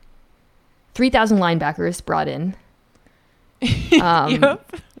here. 3,000 linebackers brought in.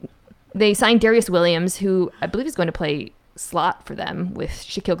 Yep. They signed Darius Williams, who I believe is going to play slot for them with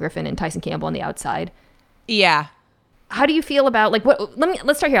Shaquille Griffin and Tyson Campbell on the outside. Yeah. How do you feel about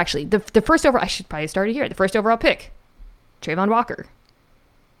let's start here actually. The first overall, I should probably start it here. The first overall pick, Trayvon Walker.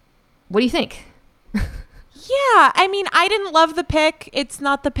 What do you think? Yeah, I didn't love the pick. It's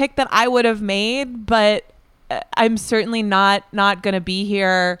not the pick that I would have made, but I'm certainly not going to be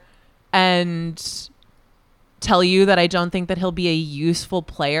here and tell you that I don't think that he'll be a useful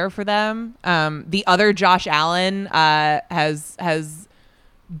player for them. The other Josh Allen has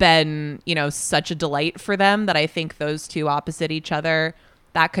been, such a delight for them that I think those two opposite each other,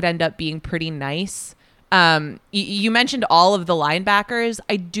 that could end up being pretty nice. You mentioned all of the linebackers.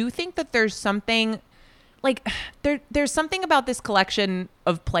 I do think that there's something there's something about this collection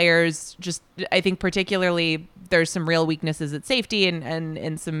of players. Just, I think particularly there's some real weaknesses at safety and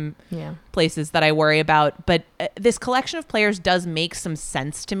in some places that I worry about. But this collection of players does make some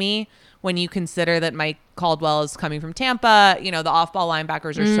sense to me when you consider that Mike Caldwell is coming from Tampa. The off-ball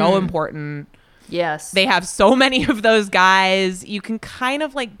linebackers are so important. Yes. They have so many of those guys. You can kind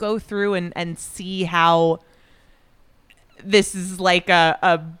of go through and see how this is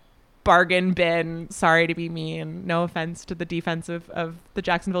a bargain bin. Sorry to be mean. No offense to the defense of the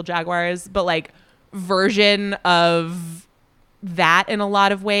Jacksonville Jaguars, but version of that in a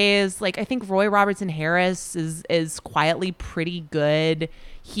lot of ways. I think Roy Robertson Harris is quietly pretty good.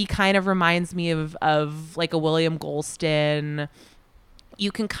 He kind of reminds me of a William Golston.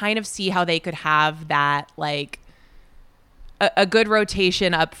 You can kind of see how they could have that a good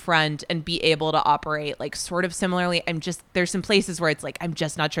rotation up front and be able to operate like sort of similarly. There's some places where it's like, I'm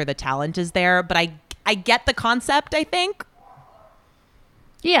just not sure the talent is there, but I get the concept, I think.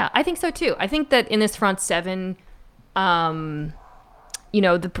 Yeah, I think so too. I think that in this front seven, for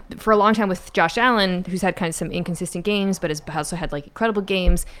a long time with Josh Allen, who's had kind of some inconsistent games, but has also had like incredible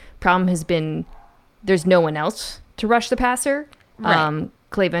games. Problem has been there's no one else to rush the passer. Right.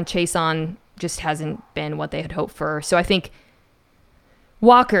 Clavon Chason just hasn't been what they had hoped for. So I think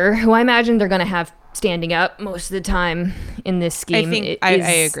Walker, who I imagine they're going to have standing up most of the time in this scheme. I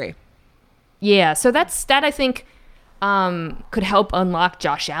agree. Yeah, so that I think could help unlock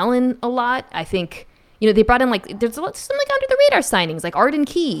Josh Allen a lot. I think, they brought in there's some under the radar signings, like Arden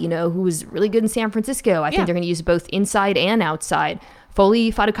Key, who was really good in San Francisco. I think they're going to use both inside and outside.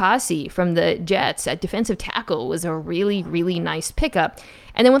 Foley Fadukasi from the Jets at defensive tackle was a really, really nice pickup.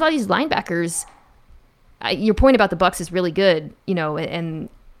 And then with all these linebackers, your point about the Bucs is really good, and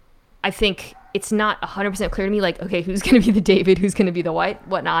I think it's not 100% clear to me, like, okay, who's going to be the David, who's going to be the White,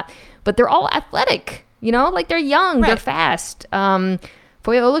 whatnot. But they're all athletic, like they're young, they're fast.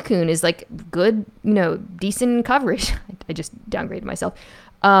 Foye Olakun is like good, decent coverage. I just downgraded myself.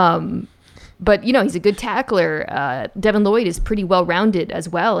 But, he's a good tackler. Devin Lloyd is pretty well-rounded as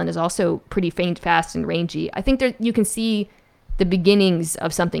well and is also pretty fast and rangy. I think you can see the beginnings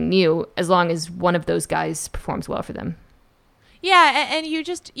of something new as long as one of those guys performs well for them. Yeah, and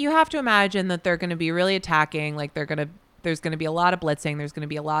you have to imagine that they're going to be really attacking. Like there's going to be a lot of blitzing. There's going to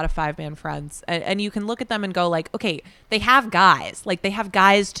be a lot of five-man fronts. And you can look at them and go like, okay, they have guys. Like they have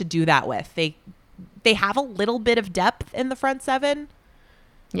guys to do that with. They have a little bit of depth in the front seven.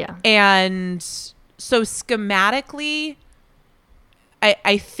 Yeah. And so schematically,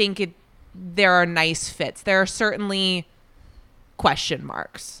 I think there are nice fits. There are certainly question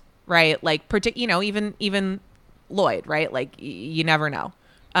marks, right? Like, even Lloyd, right? Like, you never know.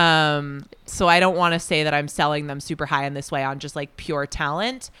 So I don't want to say that I'm selling them super high in this way on just like pure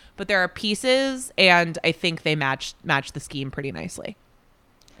talent, but there are pieces, and I think they match the scheme pretty nicely.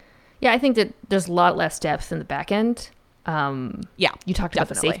 Yeah, I think that there's a lot less depth in the back end. You talked about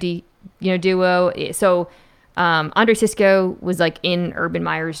the safety, duo. So Andre Cisco was like in Urban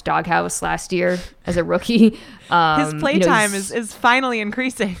Meyer's doghouse last year as a rookie. His playtime is finally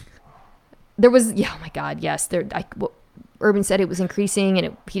increasing. There was, oh my God, yes. Urban said it was increasing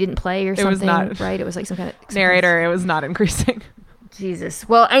and he didn't play or something, it was not, right? It was like some kind of narrator. It was not increasing. Jesus.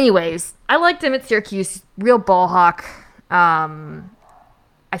 Well, anyways, I liked him at Syracuse. Real ball hawk. I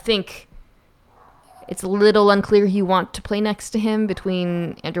think it's a little unclear who you want to play next to him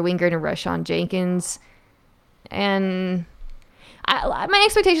between Andrew Wingard and Rashawn Jenkins. And my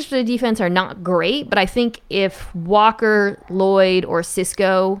expectations for the defense are not great, but I think if Walker, Lloyd, or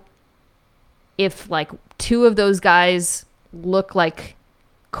Cisco, if like two of those guys look like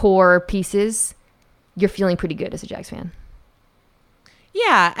core pieces, you're feeling pretty good as a Jags fan.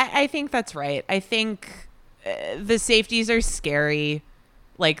 Yeah, I think that's right. I think the safeties are scary.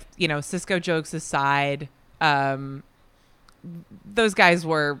 Like, Cisco jokes aside, those guys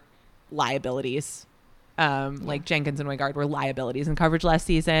were liabilities. Like Jenkins and Wingard were liabilities in coverage last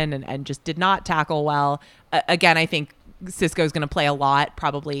season and just did not tackle well. Again, I think Cisco's going to play a lot,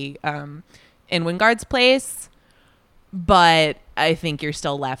 probably in Wingard's place. But I think you're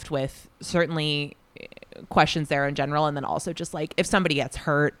still left with certainly questions there in general. And then also just like if somebody gets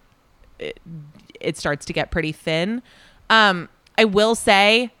hurt, it starts to get pretty thin. I will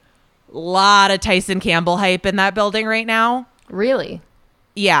say, a lot of Tyson Campbell hype in that building right now. Really?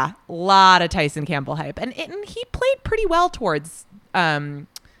 Yeah, a lot of Tyson Campbell hype. And he played pretty well towards, I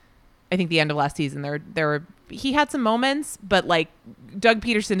think, the end of last season. He had some moments, but, like, Doug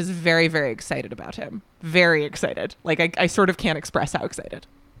Peterson is very, very excited about him. Very excited. Like, I sort of can't express how excited.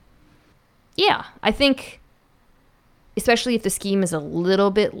 Yeah, I think, especially if the scheme is a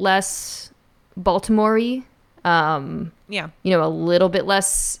little bit less Baltimore-y, a little bit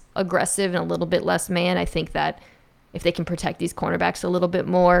less aggressive and a little bit less man. I think that if they can protect these cornerbacks a little bit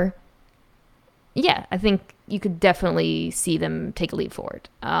more, I think you could definitely see them take a leap forward.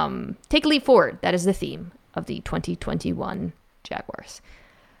 Take a leap forward. That is the theme of the 2021 Jaguars.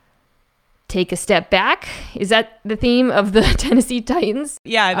 Take a step back. Is that the theme of the Tennessee Titans?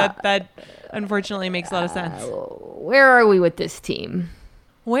 Yeah, that unfortunately makes a lot of sense. Where are we with this team?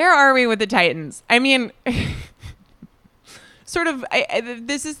 Where are we with the Titans? I mean, sort of,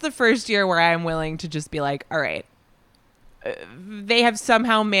 this is the first year where I'm willing to just be like, all right, they have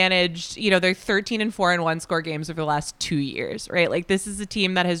somehow managed, they're 13-4 in one-score games over the last 2 years, right? Like, this is a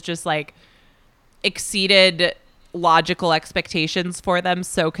team that has just, like, exceeded logical expectations for them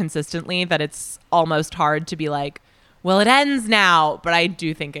so consistently that it's almost hard to be like, well, it ends now, but I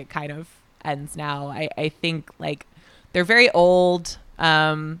do think it kind of ends now. I think like they're very old.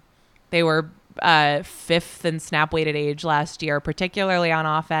 They were fifth in snap weighted age last year, particularly on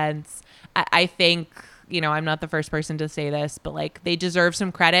offense. I think, I'm not the first person to say this, but like they deserve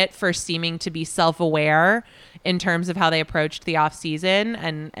some credit for seeming to be self-aware in terms of how they approached the offseason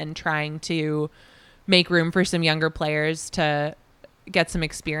and trying to make room for some younger players to get some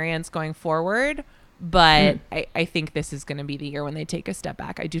experience going forward. But I think this is going to be the year when they take a step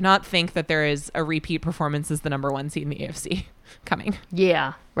back. I do not think that there is a repeat performance as the number one seed in the AFC coming.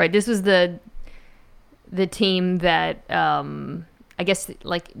 Yeah, right. This was the team that I guess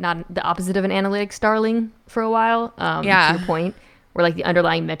like not the opposite of an analytics darling for a while. To your point, where like the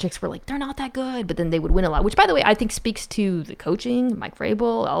underlying metrics were like they're not that good, but then they would win a lot. Which, by the way, I think speaks to the coaching, Mike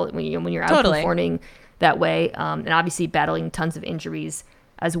Vrabel, when you're outperforming that way, and obviously battling tons of injuries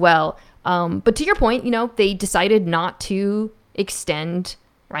as well. But to your point, they decided not to extend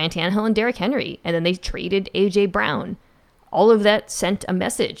Ryan Tannehill and Derrick Henry, and then they traded A.J. Brown. All of that sent a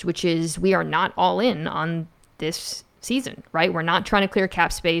message, which is we are not all in on this season, right? We're not trying to clear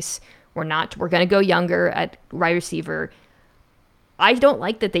cap space. We're going to go younger at wide receiver. I don't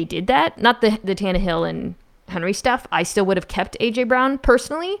like that they did that. Not the Tannehill and Henry stuff. I still would have kept A.J. Brown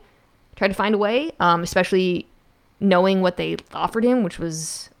personally, tried to find a way, especially knowing what they offered him, which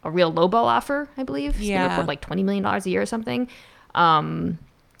was a real lowball offer, I believe. Yeah. They were for like $20 million a year or something.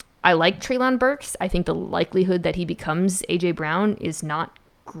 I like Treylon Burks. I think the likelihood that he becomes A.J. Brown is not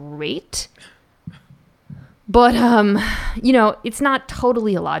great. But, it's not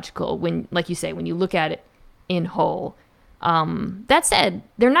totally illogical when, like you say, when you look at it in whole. That said,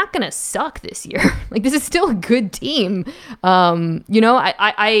 they're not going to suck this year. Like, this is still a good team.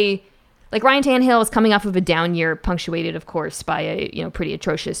 I like Ryan Tannehill is coming off of a down year, punctuated, of course, by a pretty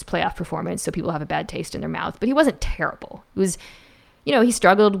atrocious playoff performance. So people have a bad taste in their mouth. But he wasn't terrible. It was, he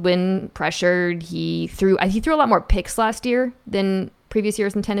struggled when pressured. He threw a lot more picks last year than previous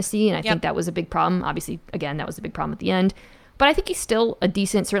years in Tennessee, and I think that was a big problem. Obviously, again, that was a big problem at the end. But I think he's still a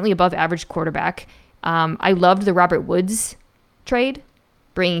decent, certainly above average quarterback. I loved the Robert Woods trade.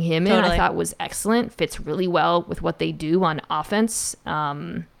 Bringing him in, I thought was excellent. Fits really well with what they do on offense.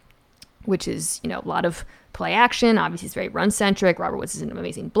 Which is, a lot of play action. Obviously, it's very run-centric. Robert Woods is an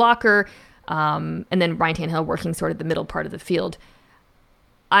amazing blocker. And then Ryan Tannehill working sort of the middle part of the field.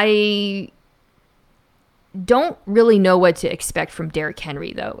 I don't really know what to expect from Derrick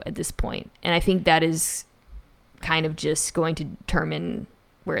Henry, though, at this point. And I think that is kind of just going to determine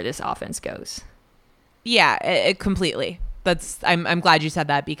where this offense goes. Yeah, completely. I'm glad you said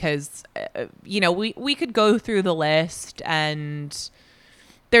that because, we could go through the list and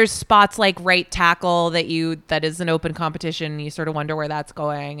there's spots like right tackle that is an open competition. You sort of wonder where that's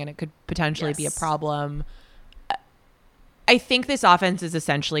going, and it could potentially be a problem. I think this offense is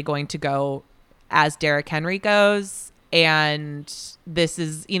essentially going to go as Derrick Henry goes, and this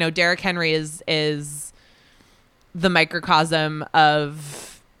is, Derrick Henry is the microcosm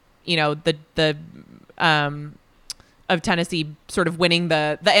of, of Tennessee sort of winning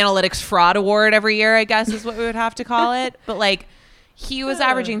the analytics fraud award every year, I guess is what we would have to call it. But like, he was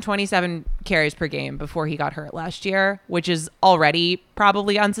averaging 27 carries per game before he got hurt last year, which is already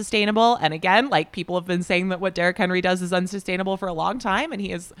probably unsustainable. And again, like people have been saying that what Derrick Henry does is unsustainable for a long time, and he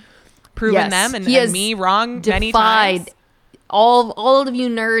has proven them and me wrong many times. All of you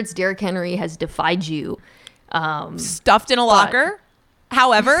nerds, Derrick Henry has defied you. Stuffed in a locker.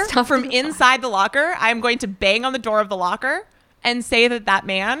 However, from inside the locker, I'm going to bang on the door of the locker and say that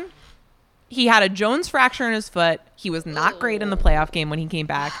man, he had a Jones fracture in his foot. He was not great in the playoff game when he came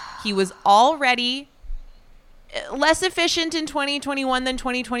back. He was already less efficient in 2021 than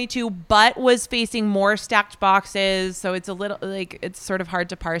 2022, but was facing more stacked boxes. So it's a little like it's sort of hard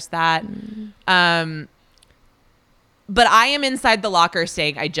to parse that. But I am inside the locker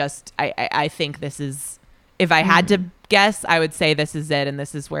saying I think this is, if I had to guess, I would say this is it, and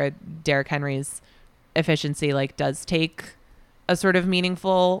this is where Derrick Henry's efficiency does take a sort of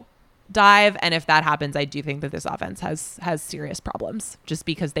meaningful dive. And if that happens, I do think that this offense has serious problems just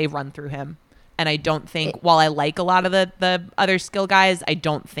because they run through him. And I don't think, while I like a lot of the other skill guys, I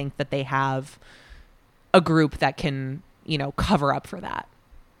don't think that they have a group that can, cover up for that.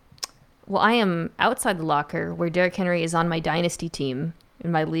 Well, I am outside the locker where Derrick Henry is on my dynasty team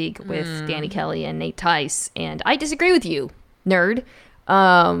in my league with Danny Kelly and Nate Tice. And I disagree with you, nerd.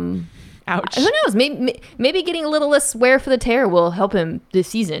 Ouch. Who knows? Maybe getting a little less swear for the tear will help him this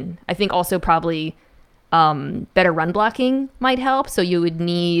season. I think also probably better run blocking might help. So you would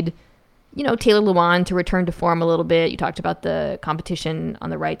need, Taylor Lewan to return to form a little bit. You talked about the competition on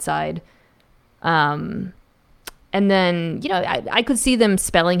the right side. And then, I could see them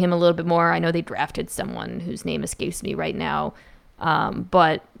spelling him a little bit more. I know they drafted someone whose name escapes me right now.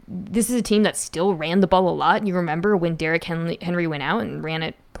 But this is a team that still ran the ball a lot. You remember when Derrick Henry went out and ran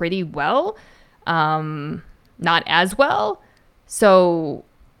it pretty well? Not as well. So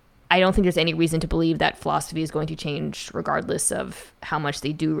I don't think there's any reason to believe that philosophy is going to change regardless of how much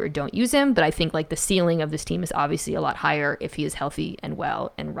they do or don't use him. But I think like the ceiling of this team is obviously a lot higher if he is healthy and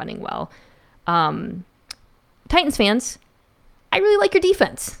well and running well. Titans fans, I really like your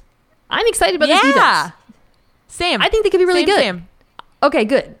defense. I'm excited about this defense. Same. I think they could be really good. Same. Okay,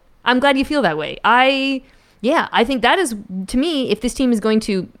 good. I'm glad you feel that way. I think that is, to me, if this team is going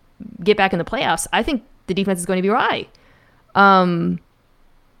to get back in the playoffs, I think the defense is going to be right.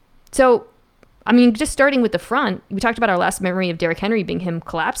 So, I mean, just starting with the front, we talked about our last memory of Derrick Henry being him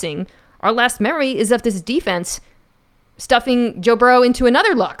collapsing. Our last memory is of this defense stuffing Joe Burrow into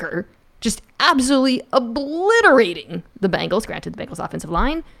another locker, just absolutely obliterating the Bengals. Granted, the Bengals offensive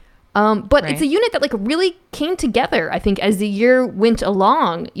line. But It's a unit that like really came together, I think, as the year went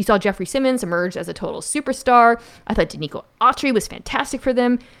along. You saw Jeffrey Simmons emerge as a total superstar. I thought Danico Autry was fantastic for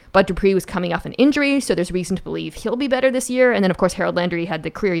them. Bud Dupree was coming off an injury, so there's reason to believe he'll be better this year. And then, of course, Harold Landry had the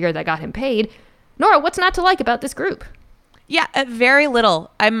career year that got him paid. Nora, what's not to like about this group? Yeah, very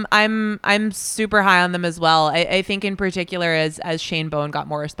little. I'm super high on them as well. I think in particular as Shane Bowen got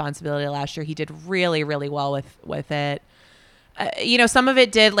more responsibility last year, he did really, really well with it. Some of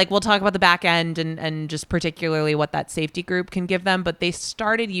it did, like we'll talk about the back end and just particularly what that safety group can give them, but they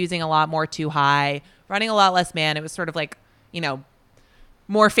started using a lot more too high, running a lot less man. It was sort of like,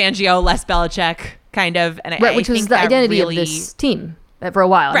 more Fangio, less Belichick kind of. And right, I which think was the identity of this team for a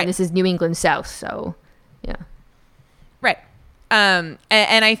while. Right. I mean, this is New England South, so yeah. Right. And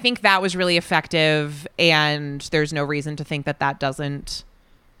I think that was really effective, and there's no reason to think that doesn't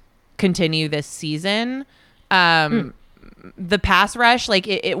continue this season. The pass rush, like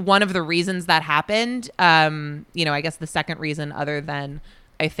one of the reasons that happened, I guess the second reason other than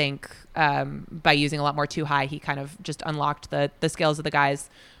I think by using a lot more too high, he kind of just unlocked the skills of the guys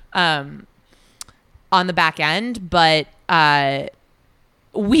on the back end. But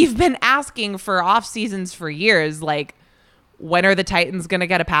we've been asking for off seasons for years, like, when are the Titans going to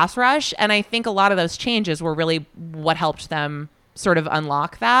get a pass rush? And I think a lot of those changes were really what helped them sort of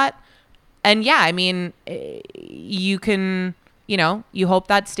unlock that. And yeah, I mean, you can, you hope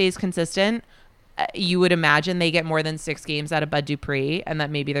that stays consistent. You would imagine they get more than 6 games out of Bud Dupree, and that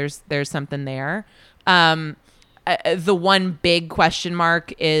maybe there's something there. The one big question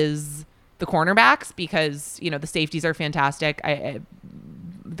mark is the cornerbacks, because, the safeties are fantastic.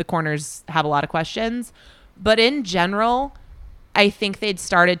 The corners have a lot of questions. But in general, I think they'd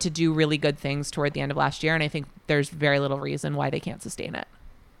started to do really good things toward the end of last year, and I think there's very little reason why they can't sustain it.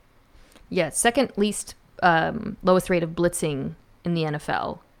 Yeah, second least lowest rate of blitzing in the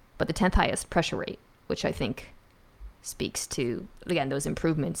NFL, but the 10th highest pressure rate, which I think speaks to, again, those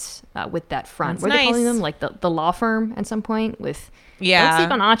improvements with that front. That's Were they nice. calling them like the law firm at some point? With Yeah. Don't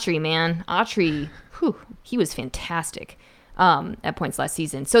sleep on Autry, man. Autry, he was fantastic at points last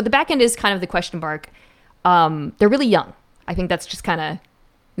season. So the back end is kind of the question mark. They're really young. I think that's just kind of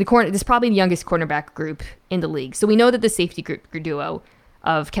this is probably the youngest cornerback group in the league. So we know that the safety group duo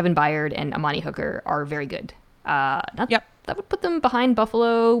of Kevin Byard and Amani Hooker are very good. Yep. That would put them behind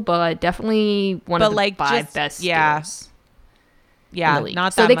Buffalo, but definitely one of the 5 best duos in the league.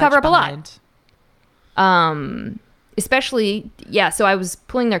 Not so that they much cover up behind. a lot. Especially, so I was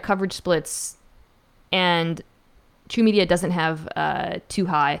pulling their coverage splits, and True Media doesn't have too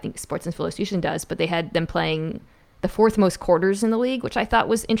high. I think Sports Illustrated does, but they had them playing the 4th most quarters in the league, which I thought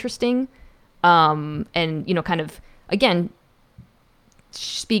was interesting. And, kind of, again,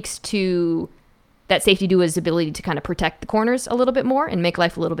 speaks to that safety duo's ability to kind of protect the corners a little bit more and make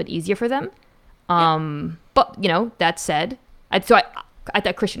life a little bit easier for them. But, that said, I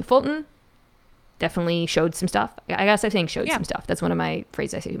thought Christian Fulton definitely showed some stuff. I guess I'm saying showed some stuff. That's one of my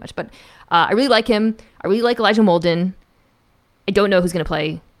phrases I say too much. But I really like him. I really like Elijah Molden. I don't know who's going to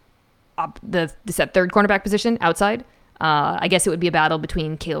play the third cornerback position outside. I guess it would be a battle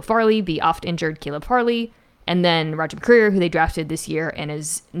between Caleb Farley, the oft-injured Caleb Farley, and then Roger McCreary, who they drafted this year and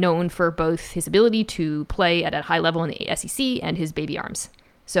is known for both his ability to play at a high level in the SEC and his baby arms.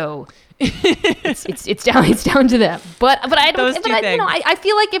 So it's down to them. But I don't. I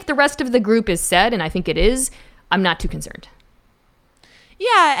feel like if the rest of the group is set, and I think it is, I'm not too concerned.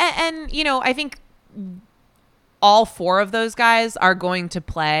 Yeah, and I think all 4 of those guys are going to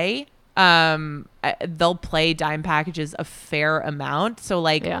play. They'll play dime packages a fair amount. So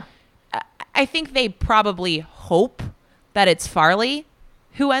I think they probably hope that it's Farley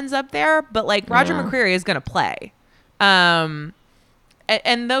who ends up there, but Roger McCreary is going to play. And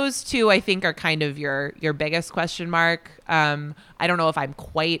those two, I think, are kind of your biggest question mark. I don't know if I'm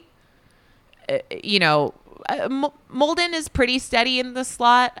quite, Molden is pretty steady in the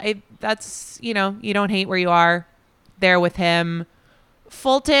slot. That's, you don't hate where you are there with him.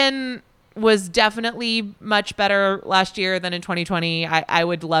 Fulton was definitely much better last year than in 2020. I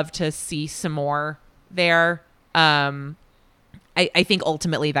would love to see some more there. I think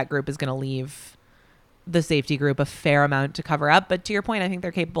ultimately that group is going to leave the safety group a fair amount to cover up. But to your point, I think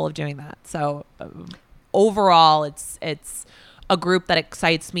they're capable of doing that. So overall, it's a group that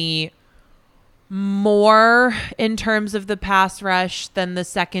excites me more in terms of the pass rush than the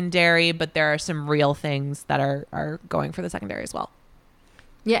secondary, but there are some real things that are going for the secondary as well.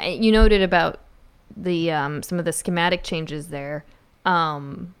 Yeah, you noted about the some of the schematic changes there.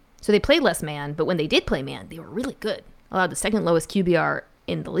 So they played less man, but when they did play man, they were really good. Allowed the second lowest QBR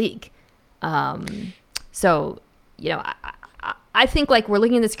in the league. So, I think like we're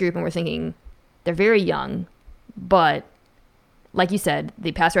looking at this group and we're thinking they're very young, but like you said,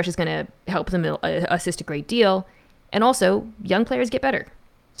 the pass rush is going to help them assist a great deal. And also, young players get better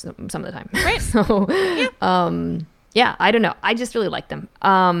some of the time. Right. So, yeah, I don't know. I just really like them.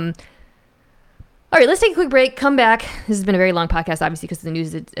 All right, let's take a quick break, come back. This has been a very long podcast, obviously, because the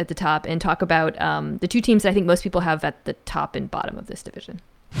news is at the top, and talk about the two teams that I think most people have at the top and bottom of this division.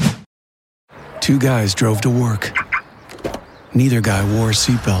 Two guys drove to work. Neither guy wore a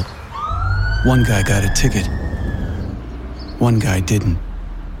seatbelt. One guy got a ticket. One guy didn't.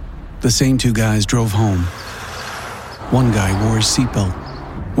 The same two guys drove home. One guy wore his seatbelt.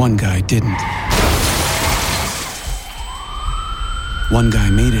 One guy didn't. One guy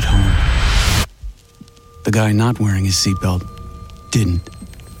made it home. The guy not wearing his seatbelt didn't.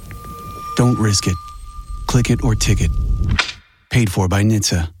 Don't risk it. Click it or ticket. Paid for by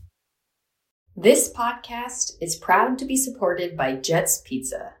NHTSA. This podcast is proud to be supported by Jets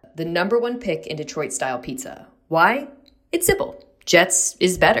Pizza, the #1 pick in Detroit-style pizza. Why? It's simple. Jets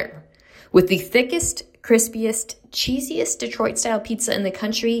is better. With the thickest, crispiest, cheesiest Detroit-style pizza in the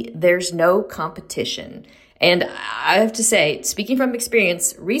country, there's no competition. And I have to say, speaking from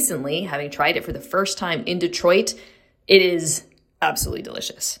experience, recently, having tried it for the first time in Detroit, it is absolutely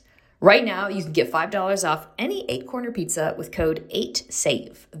delicious. Right now, you can get $5 off any 8-corner pizza with code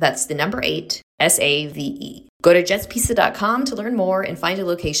 8SAVE. That's the number 8, SAVE. Go to jetspizza.com to learn more and find a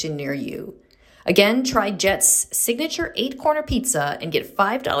location near you. Again, try Jet's signature 8-corner pizza and get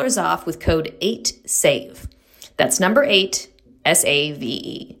 $5 off with code 8SAVE. That's number 8,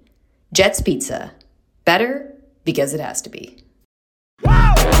 SAVE. Jet's Pizza. Better because it has to be.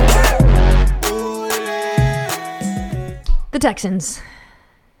 The Texans.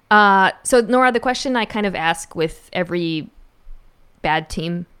 So, Nora, the question I kind of ask with every bad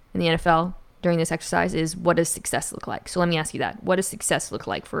team in the NFL during this exercise is, what does success look like? So let me ask you that. What does success look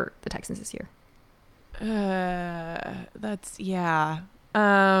like for the Texans this year? Yeah.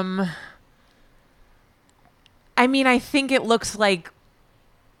 I mean, I think it looks like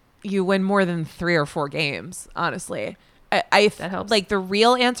you win more than 3 or 4 games, honestly. That helps. Like, the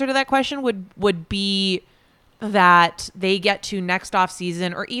real answer to that question would be that they get to next off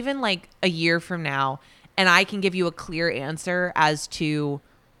season or even like a year from now, and I can give you a clear answer as to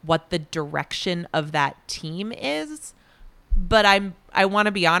what the direction of that team is. But I want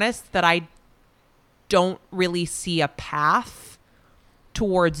to be honest that I don't really see a path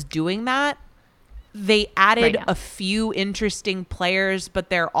towards doing that. They added a few interesting players,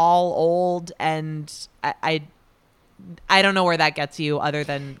 but they're all old, and I don't know where that gets you other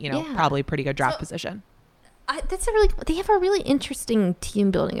than, probably pretty good draft position. They have a really interesting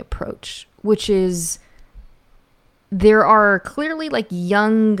team building approach, which is there are clearly like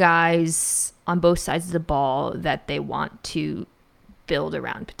young guys on both sides of the ball that they want to build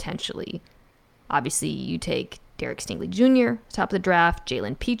around potentially. Obviously, you take Derek Stingley Jr., top of the draft,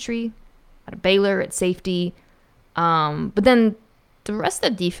 Jalen Petrie out of Baylor at safety. But then the rest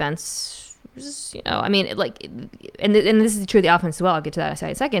of the defense, and this is true of the offense as well. I'll get to that in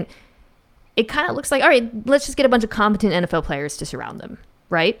a second. It kind of looks like, all right, let's just get a bunch of competent NFL players to surround them,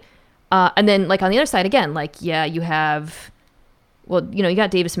 right? And then, like, on the other side, again, you have, you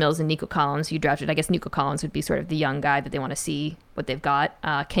got Davis Mills and Nico Collins. You drafted, I guess Nico Collins would be sort of the young guy that they want to see what they've got.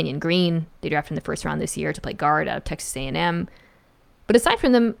 Kenyon Green, they drafted in the first round this year to play guard out of Texas A&M. But aside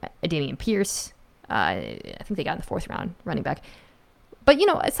from them, Dameon Pierce, I think they got in the 4th round, running back. But,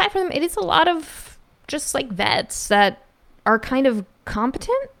 aside from them, it is a lot of just, like, vets that are kind of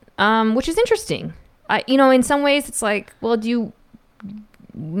competent. Which is interesting. In some ways it's like, well, do you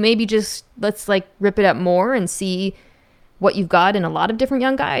maybe just let's like rip it up more and see what you've got in a lot of different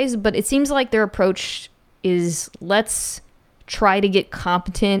young guys? But it seems like their approach is let's try to get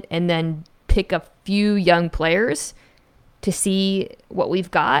competent and then pick a few young players to see what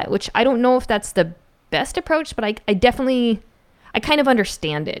we've got, which I don't know if that's the best approach, but I definitely, I kind of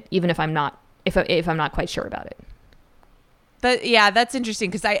understand it, even if I'm not quite sure about it. But yeah, that's interesting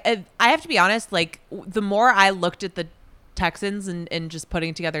because I have to be honest, like the more I looked at the Texans and just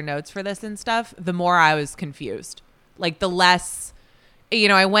putting together notes for this and stuff, the more I was confused. Like the less,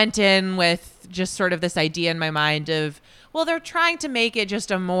 I went in with just sort of this idea in my mind of, well, they're trying to make it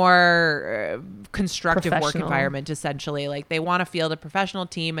just a more constructive work environment, essentially. Like they want to field a professional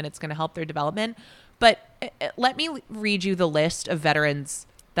team and it's going to help their development. But let me read you the list of veterans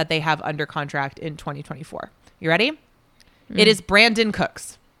that they have under contract in 2024. You ready? It is Brandon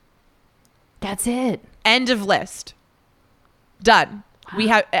Cooks. That's it. End of list. Done. Wow. We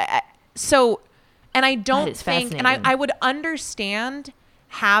have and I don't think, and I would understand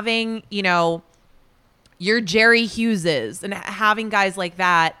having, your Jerry Hugheses and having guys like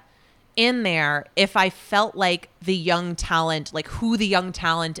that in there if I felt like the young talent, like who the young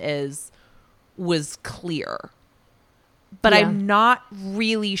talent is, was clear. But I'm not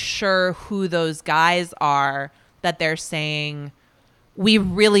really sure who those guys are that they're saying we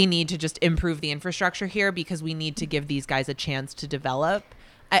really need to just improve the infrastructure here because we need to give these guys a chance to develop.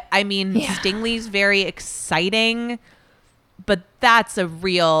 I mean, Stingley's very exciting, but that's a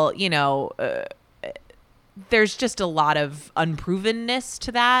real, there's just a lot of unprovenness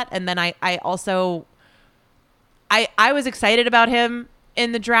to that. And then I also was excited about him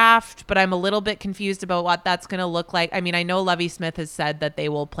in the draft, but I'm a little bit confused about what that's going to look like. I mean, I know Lovie Smith has said that they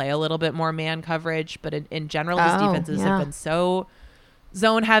will play a little bit more man coverage, but in general, his defenses have been so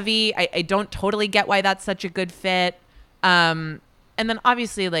zone heavy. I don't totally get why that's such a good fit. And then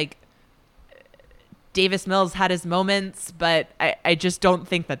obviously, like, Davis Mills had his moments, but I just don't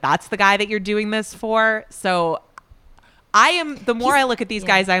think that that's the guy that you're doing this for. So the more I look at these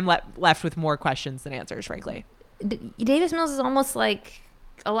guys, I'm left with more questions than answers, frankly. Davis Mills is almost like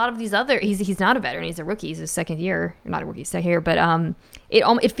a lot of these other, he's not a veteran, he's a rookie, he's his second year, not a rookie, second year, but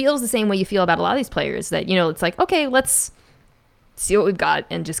it feels the same way you feel about a lot of these players that, it's like, okay, let's see what we've got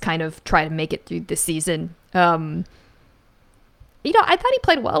and just kind of try to make it through this season. I thought he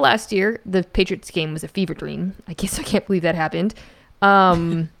played well last year. The Patriots game was a fever dream. I guess I can't believe that happened.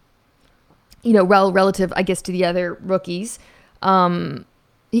 Relative, I guess, to the other rookies. He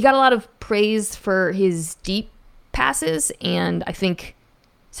got a lot of praise for his deep passes, and I think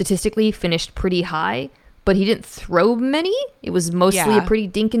statistically finished pretty high, but he didn't throw many. It was mostly a pretty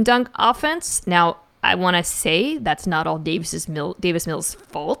dink and dunk offense. Now, I want to say that's not all Davis Mills'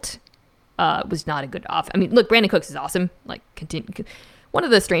 fault. It was not a good off. I mean, look, Brandon Cooks is awesome. Like, one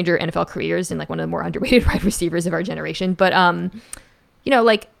of the stranger NFL careers and like one of the more underrated wide receivers of our generation. But I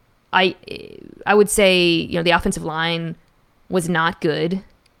would say the offensive line was not good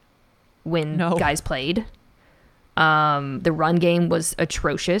when guys played. The run game was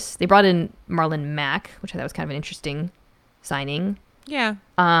atrocious. They brought in Marlon Mack, which I thought was kind of an interesting signing. Yeah.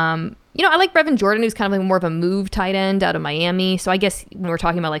 I like Brevin Jordan, who's kind of like more of a move tight end out of Miami. So I guess when we're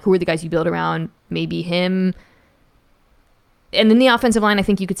talking about like who are the guys you build around, maybe him. And then the offensive line, I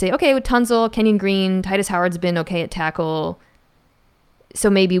think you could say, okay, with Tunzel, Kenyon Green, Titus Howard's been okay at tackle. So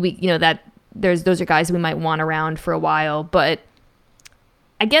maybe those are guys we might want around for a while. But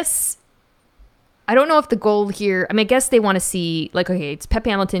I guess I don't know if the goal here, I guess they want to see like, okay, it's Pep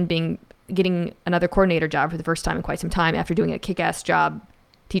Hamilton getting another coordinator job for the first time in quite some time after doing a kick-ass job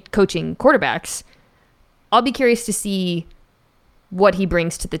coaching quarterbacks. I'll be curious to see what he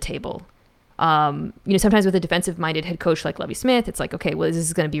brings to the table. Sometimes with a defensive-minded head coach like Lovie Smith, it's like, okay, well, this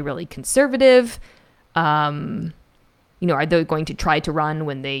is going to be really conservative. Are they going to try to run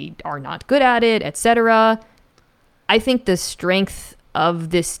when they are not good at it, etc.? I think the strength of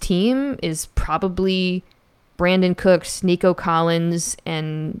this team is probably Brandon Cooks, Nico Collins,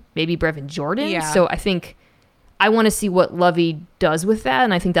 and maybe Brevin Jordan. Yeah. So I think I want to see what Lovie does with that,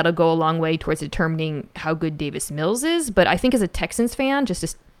 and I think that'll go a long way towards determining how good Davis Mills is. But I think as a Texans fan, just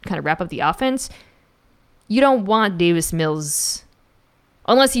to kind of wrap up the offense, you don't want Davis Mills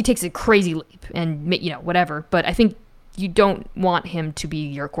unless he takes a crazy leap and whatever. But I think you don't want him to be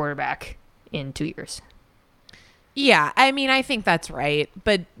your quarterback in 2 years. Yeah, I think that's right.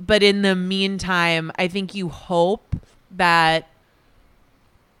 But in the meantime, I think you hope that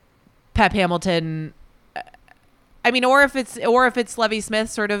Pep Hamilton, or if it's Lovie Smith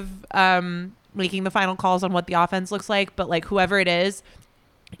sort of making the final calls on what the offense looks like, but like whoever it is,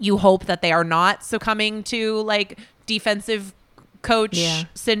 you hope that they are not succumbing to like defensive coach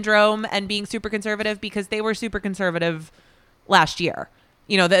syndrome and being super conservative, because they were super conservative last year.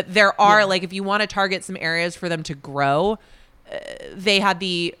 that there are like, if you want to target some areas for them to grow, they had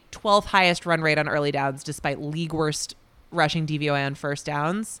the 12th highest run rate on early downs despite league worst rushing DVOA on first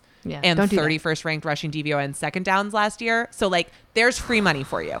downs and 31st ranked rushing DVOA on second downs last year. So like there's free money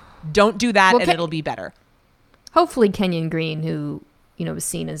for you. Don't do that and it'll be better. Hopefully Kenyon Green, who, was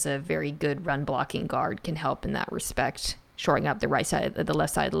seen as a very good run blocking guard, can help in that respect, shoring up the right side, the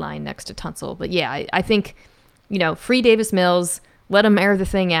left side of the line next to Tunsil. But yeah, I think, free Davis Mills, let him air the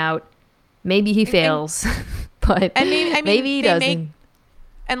thing out. Maybe he fails, but maybe he doesn't.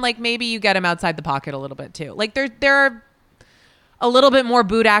 And like maybe you get him outside the pocket a little bit too. Like there are a little bit more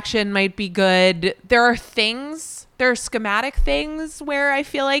boot action might be good. There are schematic things where I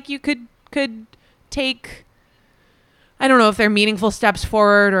feel like you could take, I don't know if they're meaningful steps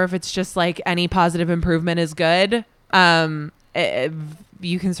forward or if it's just like any positive improvement is good.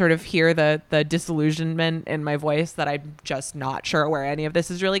 You can sort of hear the disillusionment in my voice that I'm just not sure where any of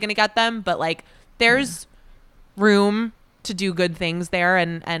this is really going to get them. But like there's room to do good things there.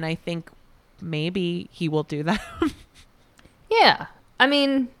 And I think maybe he will do that. Yeah. I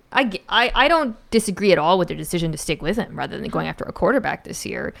mean, I don't disagrry at all with their decision to stick with him rather than going after a quarterback this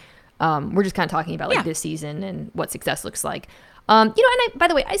year. We're just kind of talking about like this season and what success looks like. And by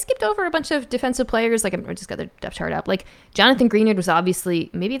the way, I skipped over a bunch of defensive players. Like I just got the depth chart up. Like Jonathan Greenard was obviously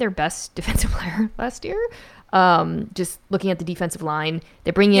maybe their best defensive player last year. Just looking at the defensive line,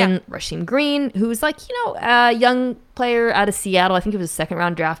 they bring in Rasheem Green, who's like, a young player out of Seattle. I think it was a second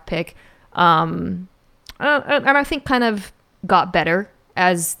round draft pick. And I think kind of got better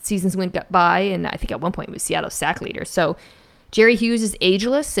as seasons went by. And I think at one point he was Seattle's sack leader. So Jerry Hughes is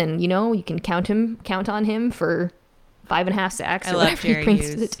ageless, and you can count on him for 5.5 sacks or whatever he brings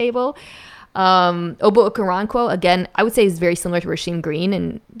to the table. Obo Okoronkwo, again, I would say is very similar to Rasheem Green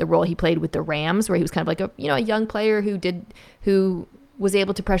in the role he played with the Rams, where he was kind of like a young player who was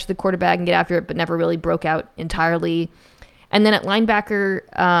able to pressure the quarterback and get after it, but never really broke out entirely. And then at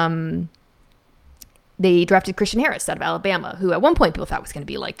linebacker, they drafted Christian Harris out of Alabama, who at one point people thought was going to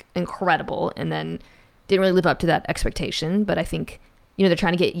be like incredible, and then didn't really live up to that expectation. But I think they're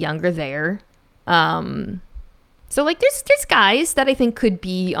trying to get younger there. So like there's guys that I think could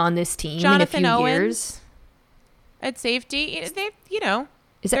be on this team Jonathan in a few Owens years. At safety, Isn't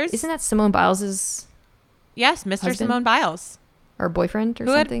that Simone Biles's? Yes, Mr. husband? Simone Biles, or boyfriend or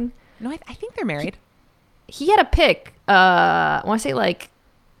something. No, I think they're married. He had a pick. I want to say like,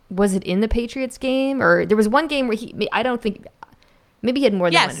 was it in the Patriots game, or there was one game where I don't think, maybe he had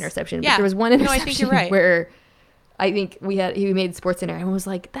more than one interception. But there was one interception I think you're right. where I think he made Sports Center and was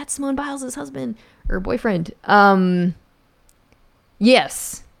like, that's Simone Biles' husband or boyfriend.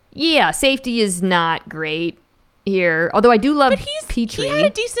 Yes. Yeah, safety is not great here. Although I do love Petrie. He had a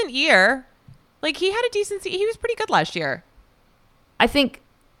decent year. Like he was pretty good last year. I think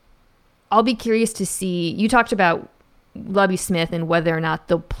I'll be curious to see, you talked about Lovie Smith and whether or not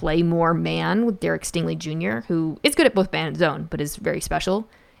they'll play more man with Derek Stingley Jr., who is good at both man and zone, but is very special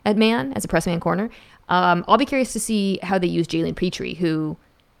at man as a press man corner. I'll be curious to see how they use Jalen Petrie, who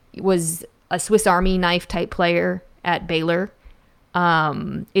was a Swiss Army knife type player at Baylor,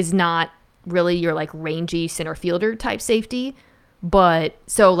 is not really your like rangy center fielder type safety. But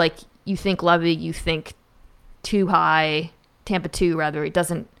so like you think Lovie, you think too high, Tampa 2 rather. It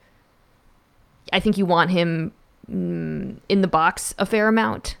doesn't, I think you want him in the box a fair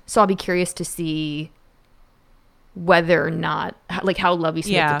amount. So I'll be curious to see whether or not, like how Lovie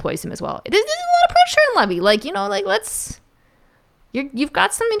Smith deploys him as well. There's a lot of pressure on Lovie. Like, you've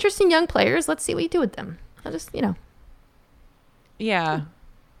got some interesting young players. Let's see what you do with them. I'll just, Yeah.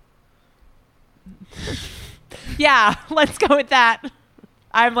 Yeah, let's go with that.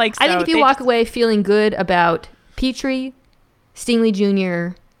 I'm like, I think if you walk away feeling good about Petrie, Stingley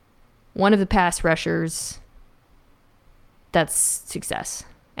Jr., one of the pass rushers, that's success.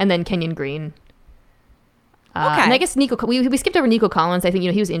 And then Kenyon Green. Okay. And I guess we skipped over Nico Collins. I think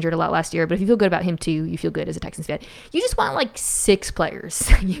he was injured a lot last year, but if you feel good about him too, you feel good as a Texans fan. You just want like 6 players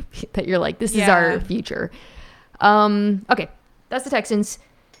that you're like, this is our future. Okay, that's the Texans.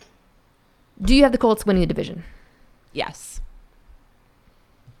 Do you have the Colts winning the division? Yes.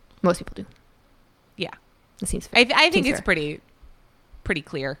 Most people do. Yeah. It seems fair. I think it's pretty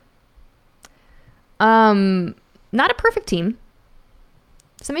clear. Not a perfect team.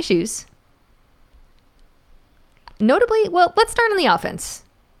 Some issues. Notably, well, let's start on the offense.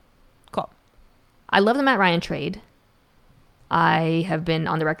 Cool. I love the Matt Ryan trade. I have been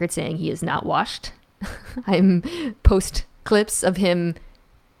on the record saying he is not washed. I'm post clips of him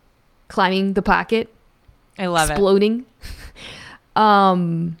climbing the pocket. I love exploding.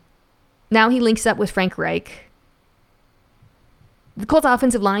 Now he links up with Frank Reich. The Colts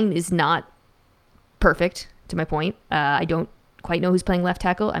offensive line is not perfect, to my point. I don't quite know who's playing left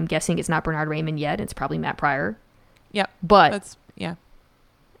tackle. I'm guessing it's not Bernard Raymond yet. It's probably Matt Pryor. Yep. But yeah.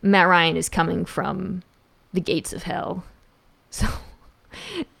 Matt Ryan is coming from the gates of hell. So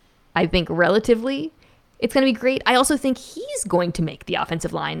I think relatively it's going to be great. I also think he's going to make the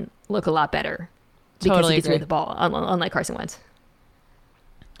offensive line look a lot better because Totally he gets rid agree. of the ball, unlike Carson Wentz.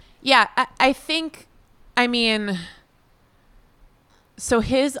 Yeah, I think, I mean, so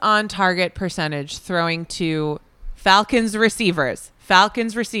his on-target percentage throwing to Falcons receivers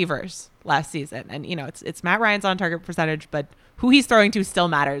last season. And, you know, it's Matt Ryan's on-target percentage, but who he's throwing to still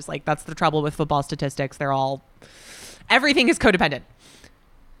matters. Like, that's the trouble with football statistics. Everything is codependent.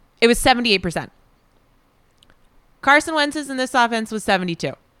 It was 78%. Carson Wentz's in this offense was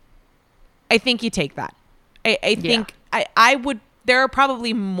 72. I think you take that. I think I would, there are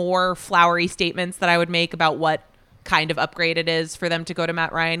probably more flowery statements that I would make about what kind of upgrade it is for them to go to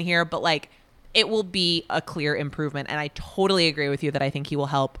Matt Ryan here, but like it will be a clear improvement. And I totally agree with you that I think he will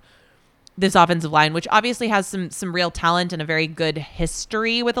help this offensive line, which obviously has some real talent and a very good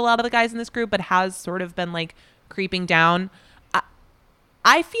history with a lot of the guys in this group, but has sort of been like creeping down.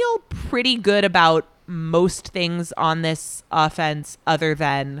 I feel pretty good about most things on this offense other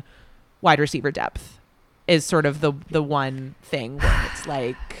than wide receiver depth is sort of the one thing where it's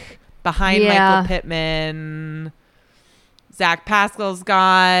like behind Michael Pittman, Zach Pascal's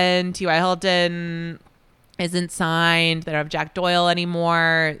gone, T.Y. Hilton isn't signed. They don't have Jack Doyle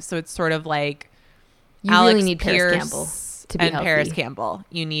anymore. So it's sort of like You Alex really need Pierce Paris Campbell to be and healthy. Paris Campbell.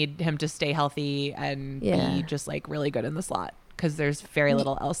 You need him to stay healthy and Yeah. be just like really good in the slot because there's very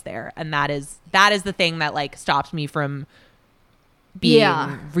little else there. And that is the thing that like stops me from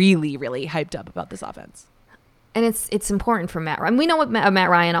being really, really hyped up about this offense. And it's important for Matt Ryan. We know what a Matt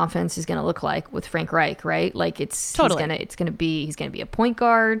Ryan offense is going to look like with Frank Reich, right? Like he's going to be a point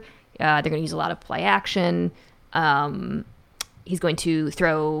guard. They're going to use a lot of play action. He's going to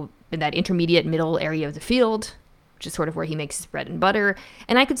throw in that intermediate middle area of the field, which is sort of where he makes his bread and butter.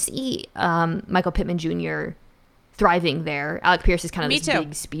 And I could see Michael Pittman Jr. thriving there. Alec Pierce is kind of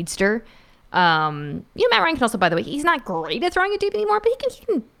big speedster. Matt Ryan can also, by the way, he's not great at throwing it deep anymore, but he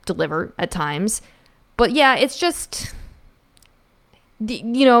can deliver at times. But yeah, it's just,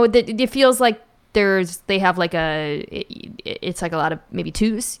 it feels like they have like it's like a lot of maybe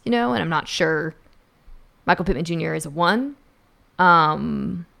twos, and I'm not sure Michael Pittman Jr. is a one.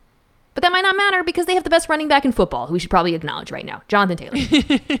 But that might not matter because they have the best running back in football, who we should probably acknowledge right now, Jonathan Taylor.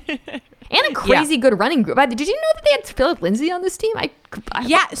 And a crazy good running group. Did you know that they had Philip Lindsay on this team? Did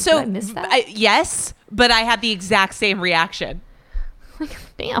I miss that? Yes, but I had the exact same reaction. Like,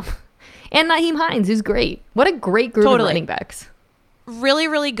 damn. And Naheem Hines, who's great. What a great group of running backs. Really,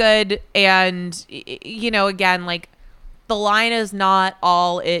 really good. And, again, like the line is not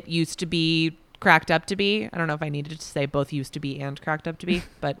all it used to be cracked up to be. I don't know if I needed to say both used to be and cracked up to be,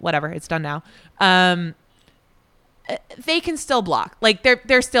 but whatever. It's done now. They can still block. Like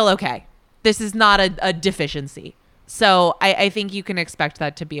they're still okay. This is not a deficiency. So I think you can expect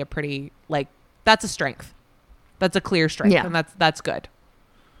that to be a pretty, like, that's a strength. That's a clear strength. Yeah. And that's good.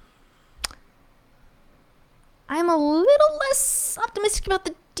 I'm a little less optimistic about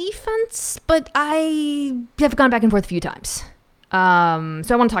the defense, but I have gone back and forth a few times. So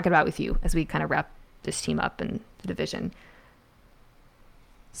I want to talk about it with you as we kind of wrap this team up in the division.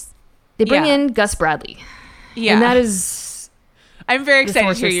 They bring in Gus Bradley. Yeah. And that is... I'm very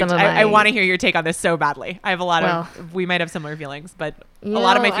excited to hear I want to hear your take on this so badly. I have a lot of... We might have similar feelings, but a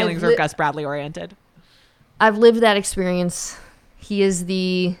lot of my feelings are Gus Bradley oriented. I've lived that experience. He is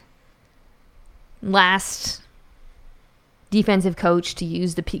the last defensive coach to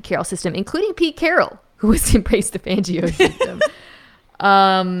use the Pete Carroll system, including Pete Carroll, who has embraced the Fangio system.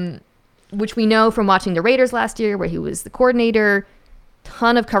 Which we know from watching the Raiders last year, where he was the coordinator.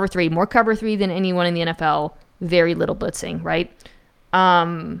 Ton of cover three, more cover three than anyone in the NFL. Very little blitzing, right?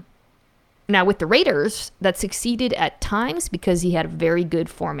 Now with the Raiders, that succeeded at times because he had a very good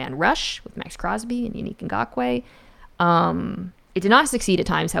four-man rush with Max Crosby and Yannick Ngakoue. It did not succeed at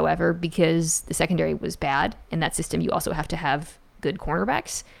times, however, because the secondary was bad. In that system, you also have to have good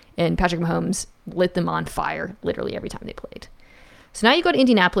cornerbacks. And Patrick Mahomes lit them on fire literally every time they played. So now you go to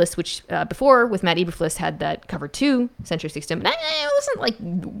Indianapolis, which before with Matt Eberflus had that cover two centric system. And it wasn't like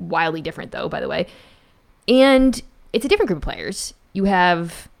wildly different though, by the way. And it's a different group of players. You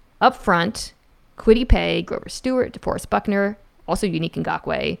have up front, Kwity Paye, Grover Stewart, DeForest Buckner, also Yannick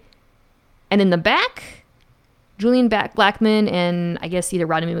Ngakoue. And in the back, Julian Blackmon and I guess either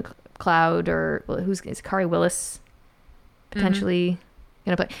Rodney McLeod or is Kari Willis potentially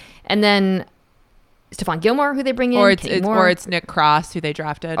going to play. And then Stephon Gilmore, who they bring in. Or it's Nick Cross, who they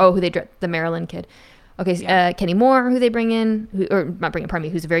drafted. Oh, the Maryland kid. Okay, Yeah. Kenny Moore, who they bring in, who's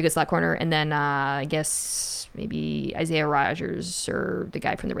a very good slot corner, and then I guess maybe Isaiah Rodgers or the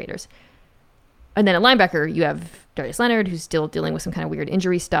guy from the Raiders. And then at linebacker, you have Darius Leonard, who's still dealing with some kind of weird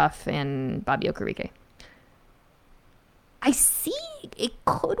injury stuff, and Bobby Okereke. I see it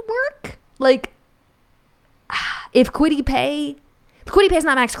could work. Like, if Kwity Paye is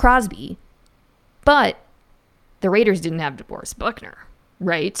not Max Crosby, but the Raiders didn't have DeForest Buckner,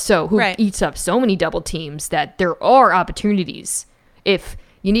 right? So who eats up so many double teams that there are opportunities. If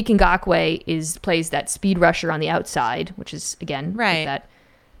Unique Ngakoue plays that speed rusher on the outside, which is, again, what that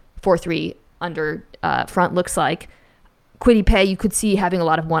 4-3 under front looks like, Kwity Paye, you could see having a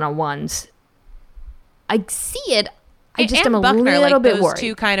lot of one-on-ones. I see it. I just am a Buckner, little bit those worried.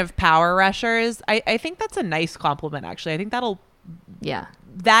 two kind of power rushers. I think that's a nice compliment, actually. I think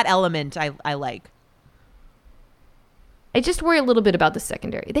that element I like. I just worry a little bit about the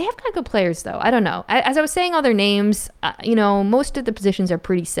secondary. They have kind of good players, though. I don't know. As I was saying all their names, most of the positions are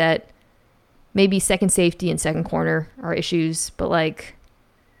pretty set. Maybe second safety and second corner are issues, but I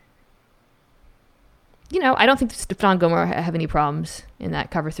don't think Stephon Gilmore have any problems in that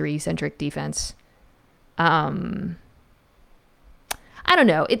cover 3 centric defense. I don't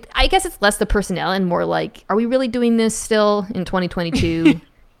know. I guess it's less the personnel and more like, are we really doing this still in 2022?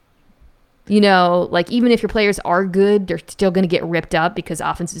 Even if your players are good, they're still going to get ripped up because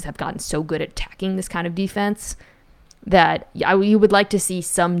offenses have gotten so good at attacking this kind of defense that you would like to see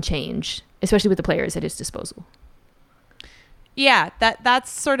some change, especially with the players at his disposal. Yeah, that's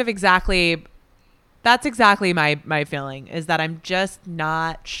sort of exactly my feeling, is that I'm just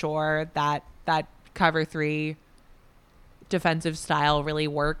not sure that cover 3 defensive style really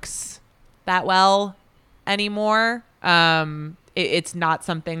works that well anymore. It's not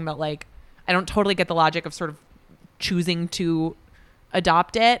something that I don't totally get the logic of sort of choosing to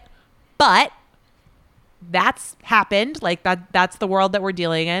adopt it, but that's happened. That's the world that we're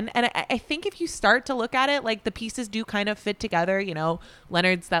dealing in. And I think if you start to look at it, the pieces do kind of fit together.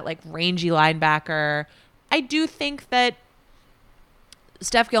 Leonard's that rangy linebacker. I do think that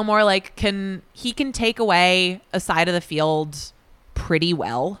Steph Gilmore, can take away a side of the field pretty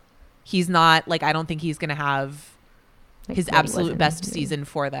well. He's not I don't think he's going to have his absolute best season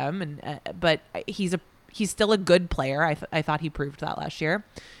for them, and but he's still a good player. I thought he proved that last year.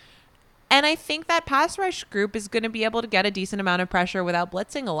 And I think that pass rush group is going to be able to get a decent amount of pressure without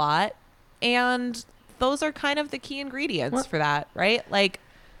blitzing a lot. And those are kind of the key ingredients for that, right?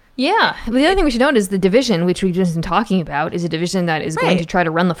 Yeah. The other thing we should note is the division, which we've just been talking about, is a division that is going to try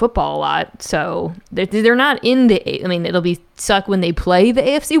to run the football a lot. So they're not in it'll be suck when they play the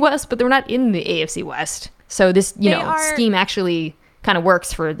AFC West, but they're not in the AFC West. So this, scheme actually kind of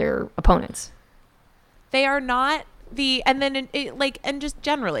works for their opponents. They are not and just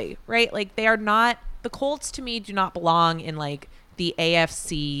generally, right? They are not, the Colts to me do not belong in the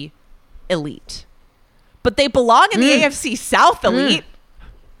AFC elite, but they belong in the AFC South elite.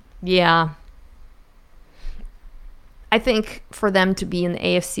 Yeah. I think for them to be in the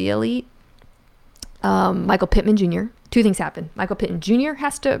AFC elite, Michael Pittman Jr., two things happen. Michael Pittman Jr.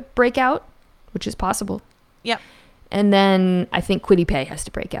 has to break out, which is possible. Yep. And then I think Kwity Paye has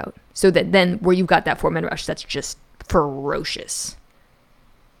to break out. So that then where you've got that 4-man rush, that's just ferocious.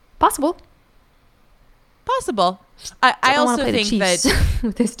 Possible. I also think that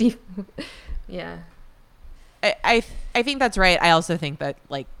with this deep, yeah. I think that's right. I also think that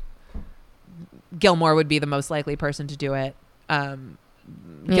Gilmore would be the most likely person to do it.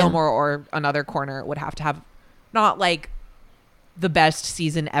 Gilmore or another corner would have to have not the best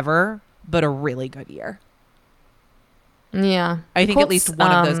season ever, but a really good year. Yeah. I think Colts, at least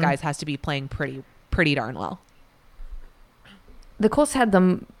one of those guys has to be playing pretty darn well. The Colts had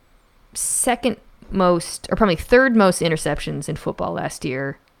the second most, or probably third most interceptions in football last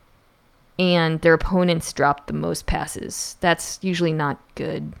year, and their opponents dropped the most passes. That's usually not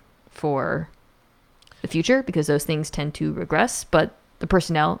good for the future because those things tend to regress, but the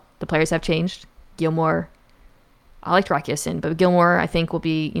personnel, the players have changed. Gilmore, I liked Rock Ya-Sin, but Gilmore I think will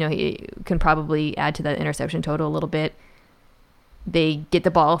be, he can probably add to that interception total a little bit. They get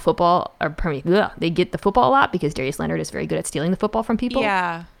the football a lot because Darius Leonard is very good at stealing the football from people.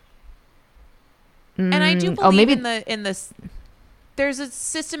 Yeah. And I do believe in this. There's a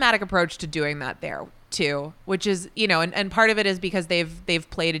systematic approach to doing that there too, which is, and part of it is because they've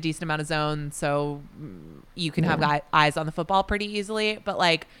played a decent amount of zone, so you can have eyes on the football pretty easily.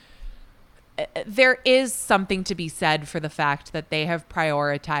 But there is something to be said for the fact that they have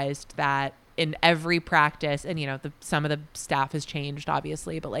prioritized that in every practice. And, some of the staff has changed,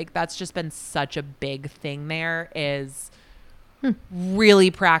 obviously, but like that's just been such a big thing there is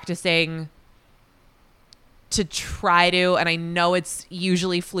really practicing to try to, and I know it's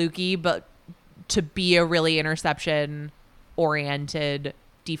usually fluky, but to be a really interception oriented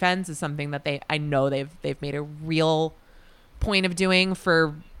defense is something that I know they've made a real point of doing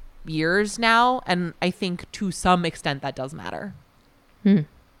for years now, and I think to some extent that does matter.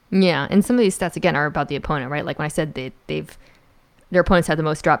 Yeah, and some of these stats again are about the opponent, right? Like when I said their opponents had the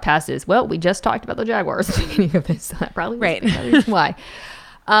most drop passes. Well, we just talked about the Jaguars at the beginning of this, so that probably right. Is why.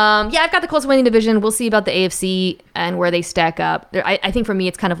 Yeah, I've got the Colts winning division. We'll see about the AFC and where they stack up. I think for me,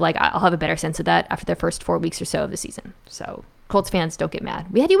 it's kind of like I'll have a better sense of that after the first 4 weeks or so of the season. So Colts fans, don't get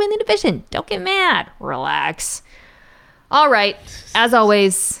mad. We had you win the division. Don't get mad. Relax. All right. As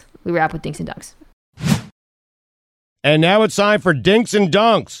always, we wrap with Dinks and Dunks. And now it's time for Dinks and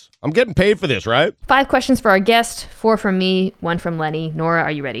Dunks. I'm getting paid for this, right? 5 questions for our guest, 4 from me, 1 from Lenny. Nora,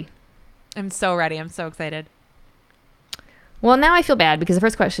 are you ready? I'm so ready. I'm so excited. Well, now I feel bad because the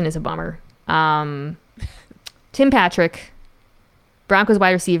first question is a bummer. Tim Patrick, Broncos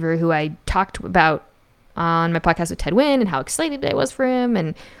wide receiver, who I talked about on my podcast with Ted Wynn and how excited I was for him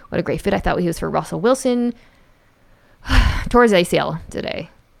and what a great fit I thought he was for Russell Wilson, tore his ACL today.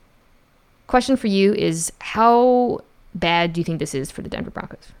 Question for you is, how bad do you think this is for the Denver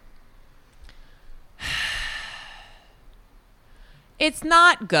Broncos? It's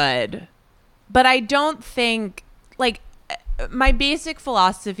not good, but I don't think, like, my basic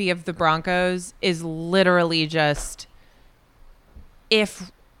philosophy of the Broncos is literally just,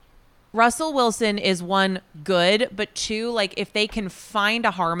 if Russell Wilson is one, good, but 2, like, if they can find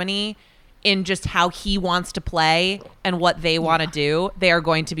a harmony in just how he wants to play and what they want to do, they are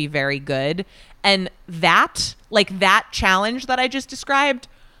going to be very good. And that challenge that I just described,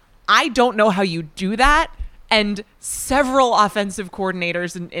 I don't know how you do that. And several offensive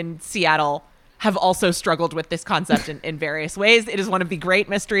coordinators in Seattle have also struggled with this concept in various ways. It is one of the great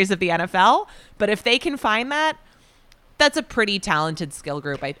mysteries of the NFL. But if they can find that, that's a pretty talented skill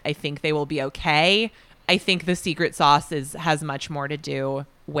group. I think they will be okay. I think the secret sauce has much more to do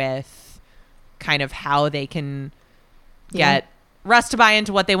with kind of how they can get Russ to buy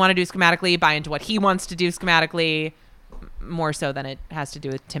into what they want to do schematically, buy into what he wants to do schematically, more so than it has to do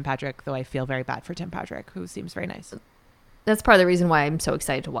with Tim Patrick, though I feel very bad for Tim Patrick, who seems very nice. That's part of the reason why I'm so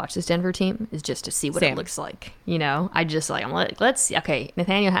excited to watch this Denver team, is just to see what Same. it looks like. I'm like, let's see. Okay,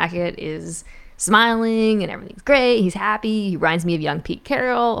 Nathaniel Hackett is smiling and everything's great. He's happy. He reminds me of young Pete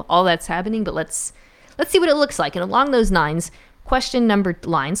Carroll. All that's happening, but let's see what it looks like. And along those lines, question number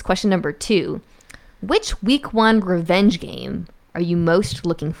 2, which week 1 revenge game are you most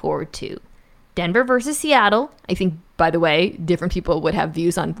looking forward to? Denver versus Seattle. I think, by the way, different people would have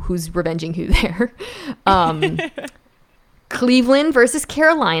views on who's revenging who there. Cleveland versus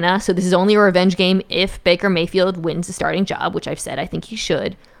Carolina. So this is only a revenge game if Baker Mayfield wins the starting job, which I've said I think he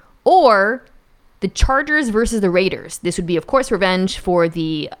should. Or the Chargers versus the Raiders. This would be, of course, revenge for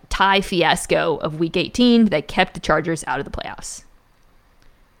the tie fiasco of Week 18 that kept the Chargers out of the playoffs.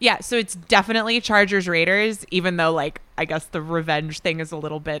 Yeah, so it's definitely Chargers Raiders, even though, like, I guess the revenge thing is a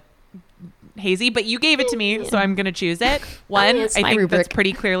little bit hazy, but you gave it to me, so I'm going to choose it. 1, I think that's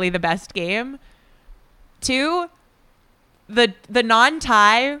pretty clearly the best game. 2, the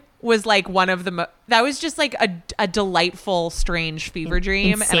non-tie was like one of the that was just like a delightful, strange fever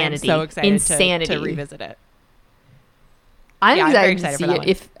dream. Insanity. And I'm so excited to revisit it. I'm excited to see it.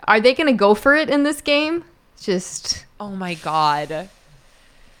 If are they going to go for it in this game? Just oh my god.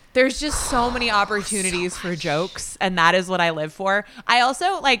 There's just so many opportunities for jokes, and that is what I live for. I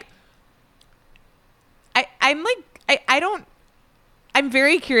also like I'm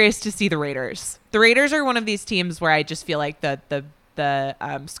very curious to see the Raiders. The Raiders are one of these teams where I just feel like the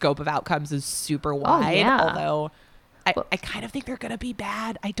scope of outcomes is super wide. Yeah. Although I kind of think they're going to be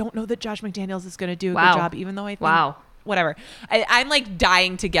bad. I don't know that Josh McDaniels is going to do a good job, even though I think whatever. I'm like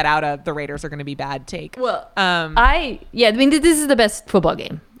dying to get out of the Raiders are going to be bad take. Well, I mean, this is the best football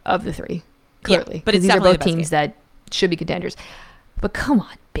game of the 3, clearly. Yeah, but it's these are definitely both teams that should be contenders. But come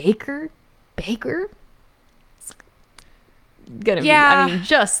on, Baker. It's gonna be. I mean,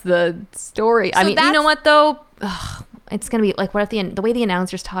 just the story. So I mean, you know what though? It's gonna be like, what if the way the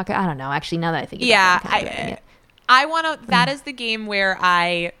announcers talk? I don't know. Actually, now that I think about it, I want to. That is the game where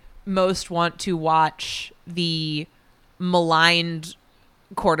I most want to watch the maligned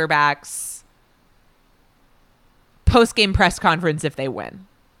quarterbacks post-game press conference if they win.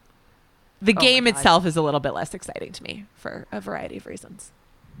 The game itself is a little bit less exciting to me for a variety of reasons.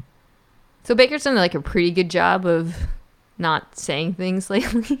 So Baker's done like a pretty good job of not saying things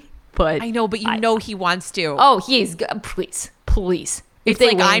lately. But I know, but you know he wants to. Oh, he's please. If It's they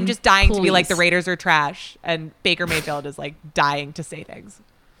like win, I'm just dying to be like the please. Raiders are trash, and Baker Mayfield is like dying to say things.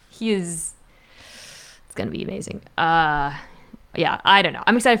 He is. It's gonna be amazing. Yeah, I don't know.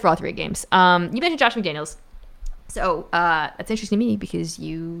 I'm excited for all three games. You mentioned Josh McDaniels, so that's interesting to me because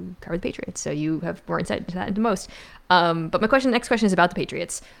you cover the Patriots, so you have more insight into that than most. But my next question is about the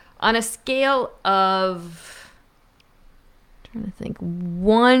Patriots. On a scale of, trying to think,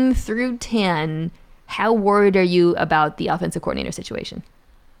 1 through 10, how worried are you about the offensive coordinator situation?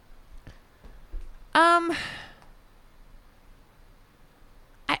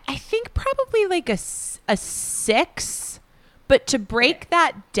 I think probably like a 6, but to break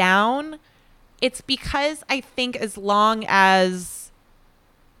that down, it's because I think as long as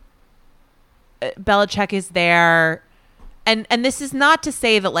Belichick is there, and this is not to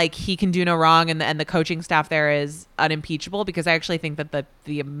say that like he can do no wrong and the coaching staff there is unimpeachable, because I actually think that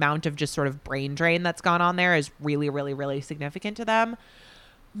the amount of just sort of brain drain that's gone on there is really, really, really significant to them.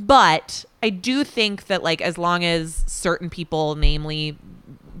 But I do think that like as long as certain people, namely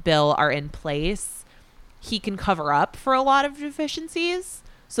Bill, are in place, he can cover up for a lot of deficiencies.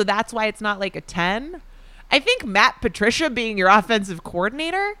 So that's why it's not like a 10. I think Matt Patricia being your offensive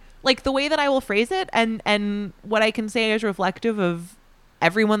coordinator, like the way that I will phrase it and what I can say is reflective of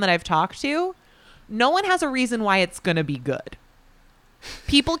everyone that I've talked to, no one has a reason why it's going to be good.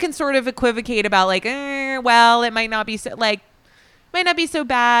 People can sort of equivocate about like, well, it might not be so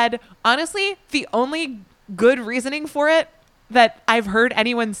bad. Honestly, the only good reasoning for it that I've heard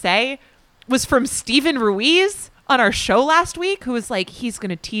anyone say was from Steven Ruiz on our show last week, who was like, he's going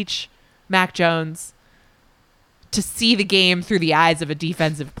to teach Mac Jones to see the game through the eyes of a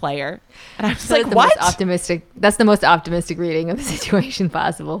defensive player. And I was like, what? That's the most optimistic reading of the situation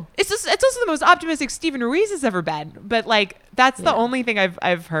possible. It's also the most optimistic Steven Ruiz has ever been. But like, that's the only thing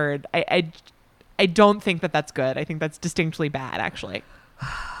I've heard. I don't think that that's good. I think that's distinctly bad, actually.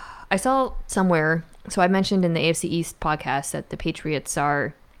 I saw somewhere, so I mentioned in the AFC East podcast that the Patriots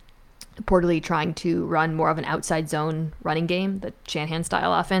are reportedly trying to run more of an outside zone running game, the Shanahan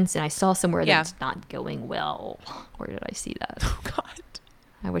style offense, and I saw somewhere that's not going well. Where did I see that? Oh God.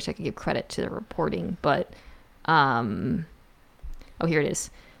 I wish I could give credit to the reporting, but here it is.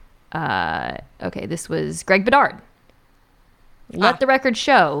 Okay, this was Greg Bedard. Let the record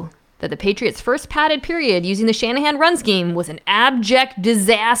show that the Patriots' first padded period using the Shanahan run scheme was an abject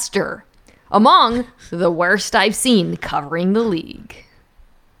disaster, among the worst I've seen covering the league.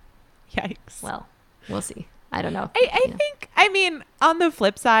 Yikes. Well, we'll see. I don't know. I think, I mean, on the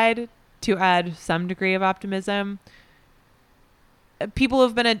flip side, to add some degree of optimism, people who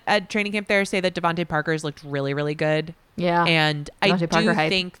have been at training camp there say that Devontae Parker's looked really, really good. Yeah. And I do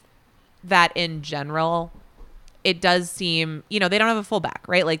think that in general, it does seem, they don't have a fullback,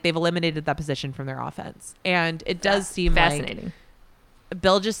 right? Like they've eliminated that position from their offense. And it does seem fascinating. Like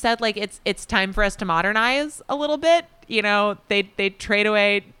Bill just said, like, it's time for us to modernize a little bit. They trade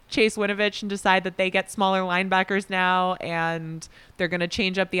away Chase Winovich and decide that they get smaller linebackers now, and they're going to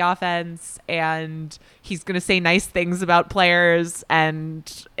change up the offense, and he's going to say nice things about players,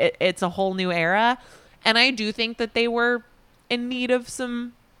 and it's a whole new era. And I do think that they were in need of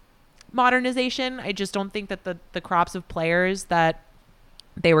some modernization. I just don't think that the crops of players that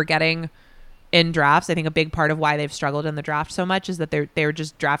they were getting in drafts, I think a big part of why they've struggled in the draft so much is that they're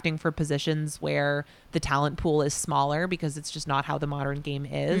just drafting for positions where the talent pool is smaller, because it's just not how the modern game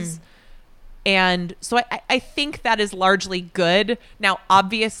is. And so I think that is largely good. Now,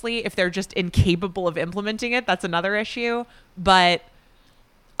 obviously, if they're just incapable of implementing it, that's another issue. But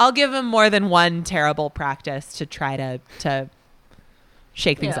I'll give them more than one terrible practice to try to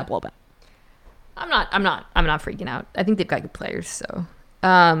shake things up a little bit. I'm not freaking out. I think they've got good players. So,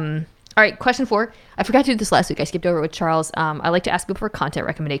 all right, question 4. I forgot to do this last week. I skipped over it with Charles. I like to ask people for content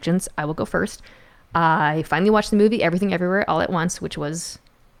recommendations. I will go first. I finally watched the movie Everything Everywhere All at Once, which was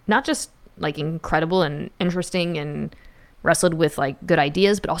not just like incredible and interesting and wrestled with like good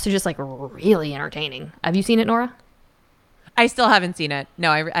ideas, but also just like really entertaining. Have you seen it, Nora? I still haven't seen it.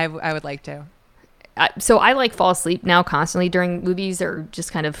 No, I would like to. So I like fall asleep now constantly during movies, or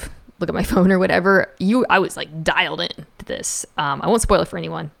just kind of look at my phone or whatever. I was like dialed in to this. I won't spoil it for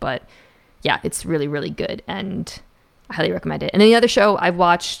anyone, but yeah, it's really, really good, and I highly recommend it. And then the other show I've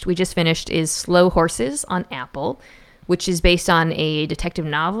watched, we just finished, is Slow Horses on Apple, which is based on a detective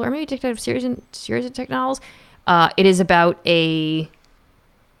novel, or maybe detective series of detective novels. It is about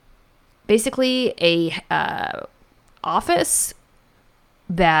basically a office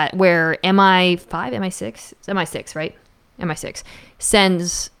where MI6, right? MI6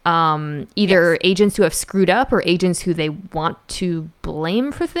 sends either agents who have screwed up or agents who they want to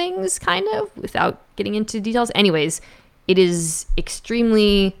blame for things, kind of, without getting into details. Anyways, it is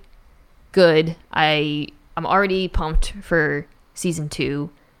extremely good. I'm already pumped for season 2.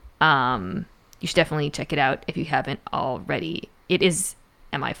 You should definitely check it out if you haven't already. It is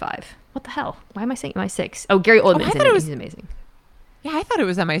MI5. What the hell? Why am I saying MI6? Oh, Gary Oldman's in it. He's amazing. Yeah, I thought it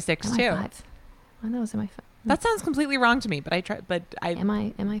was MI6 MI5. too. I know it was MI5. That sounds completely wrong to me, but I tried. But I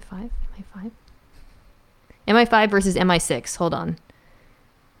MI5? MI5 versus MI6. Hold on.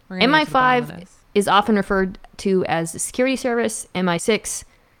 we're gonna get to the bottom of MI5 this. is often referred to as the security service. MI6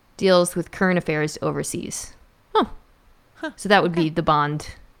 deals with current affairs overseas. Oh. Huh. So that would be the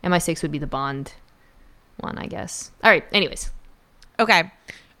Bond. MI6 would be the Bond one, I guess. All right. Anyways. Okay.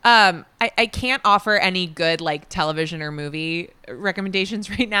 I can't offer any good like television or movie recommendations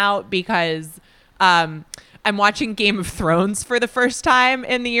right now because I'm watching Game of Thrones for the first time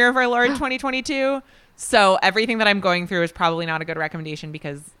in the year of our Lord 2022. So everything that I'm going through is probably not a good recommendation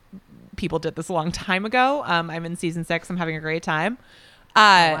because people did this a long time ago. I'm in season 6. I'm having a great time.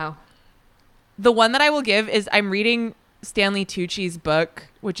 Wow. The one that I will give is I'm reading Stanley Tucci's book,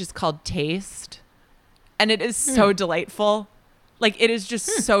 which is called Taste. And it is so delightful. Like, it is just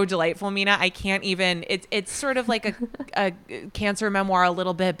so delightful, Mina. I can't even, it's sort of like a cancer memoir a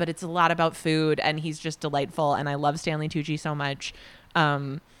little bit, but it's a lot about food, and he's just delightful. And I love Stanley Tucci so much.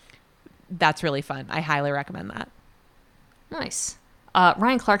 That's really fun. I highly recommend that. Nice.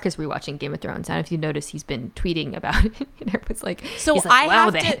 Ryan Clark is rewatching Game of Thrones. I don't know if you noticed, he's been tweeting about it. And everyone's like, So he's like, I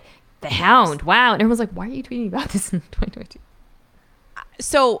wow, have the Hound. Wow. And everyone's like, why are you tweeting about this in 2022?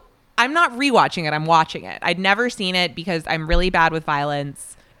 So I'm not rewatching it. I'm watching it. I'd never seen it because I'm really bad with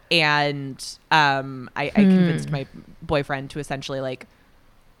violence. And I convinced my boyfriend to essentially like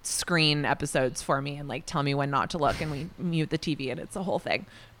screen episodes for me and like tell me when not to look, and we mute the TV, and it's a whole thing.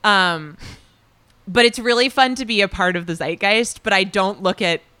 But it's really fun to be a part of the zeitgeist, but I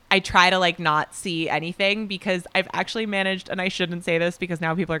try to like not see anything because I've actually managed, and I shouldn't say this because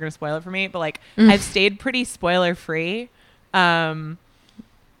now people are going to spoil it for me, but like I've stayed pretty spoiler free.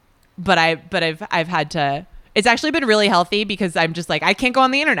 But I've had to, it's actually been really healthy because I'm just like, I can't go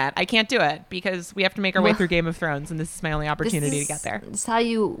on the internet. I can't do it because we have to make our way through Game of Thrones, and this is my only opportunity to get there. It's how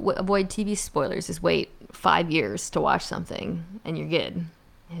you avoid TV spoilers, is wait 5 years to watch something and you're good.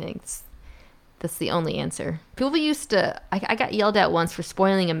 I think that's the only answer. People used to, I got yelled at once for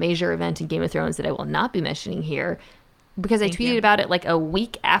spoiling a major event in Game of Thrones that I will not be mentioning here because I tweeted about it like a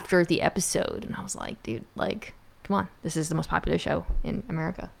week after the episode. And I was like, dude, like, come on. This is the most popular show in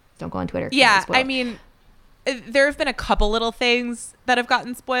America. Don't go on Twitter. Yeah, I mean, there have been a couple little things that have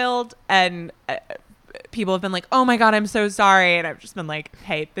gotten spoiled, and people have been like, oh my God, I'm so sorry. And I've just been like,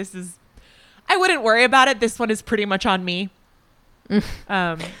 hey, I wouldn't worry about it. This one is pretty much on me.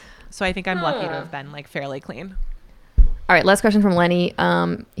 So I think I'm lucky to have been like fairly clean. All right, last question from Lenny.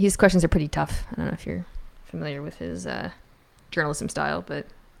 His questions are pretty tough. I don't know if you're familiar with his journalism style, but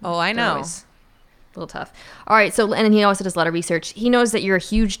oh, I know. Always a little tough. All right, so and he also does a lot of research. He knows that you're a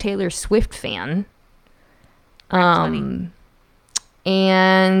huge Taylor Swift fan. And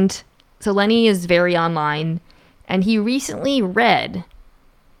so Lenny is very online, and he recently read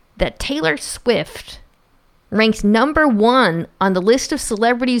that Taylor Swift ranks number 1 on the list of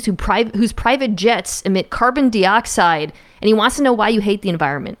celebrities whose private jets emit carbon dioxide, and he wants to know why you hate the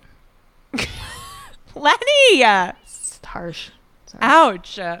environment. Lenny! It's harsh. Sorry.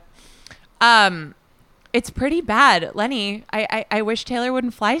 Ouch. It's pretty bad. Lenny, I wish Taylor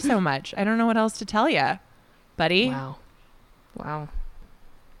wouldn't fly so much. I don't know what else to tell you, buddy. Wow.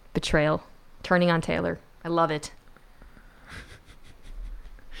 Betrayal. Turning on Taylor. I love it.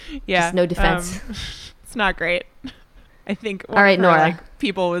 Yeah. Just no defense. It's not great. I think all right, Nora. Like,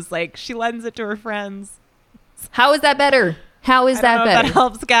 people was like, she lends it to her friends. How is that better? How is that better? That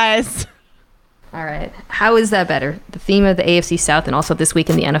helps, guys. All right. How is that better? The theme of the AFC South and also this week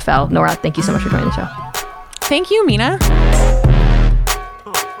in the NFL. Nora, thank you so much for joining the show. Thank you, Mina.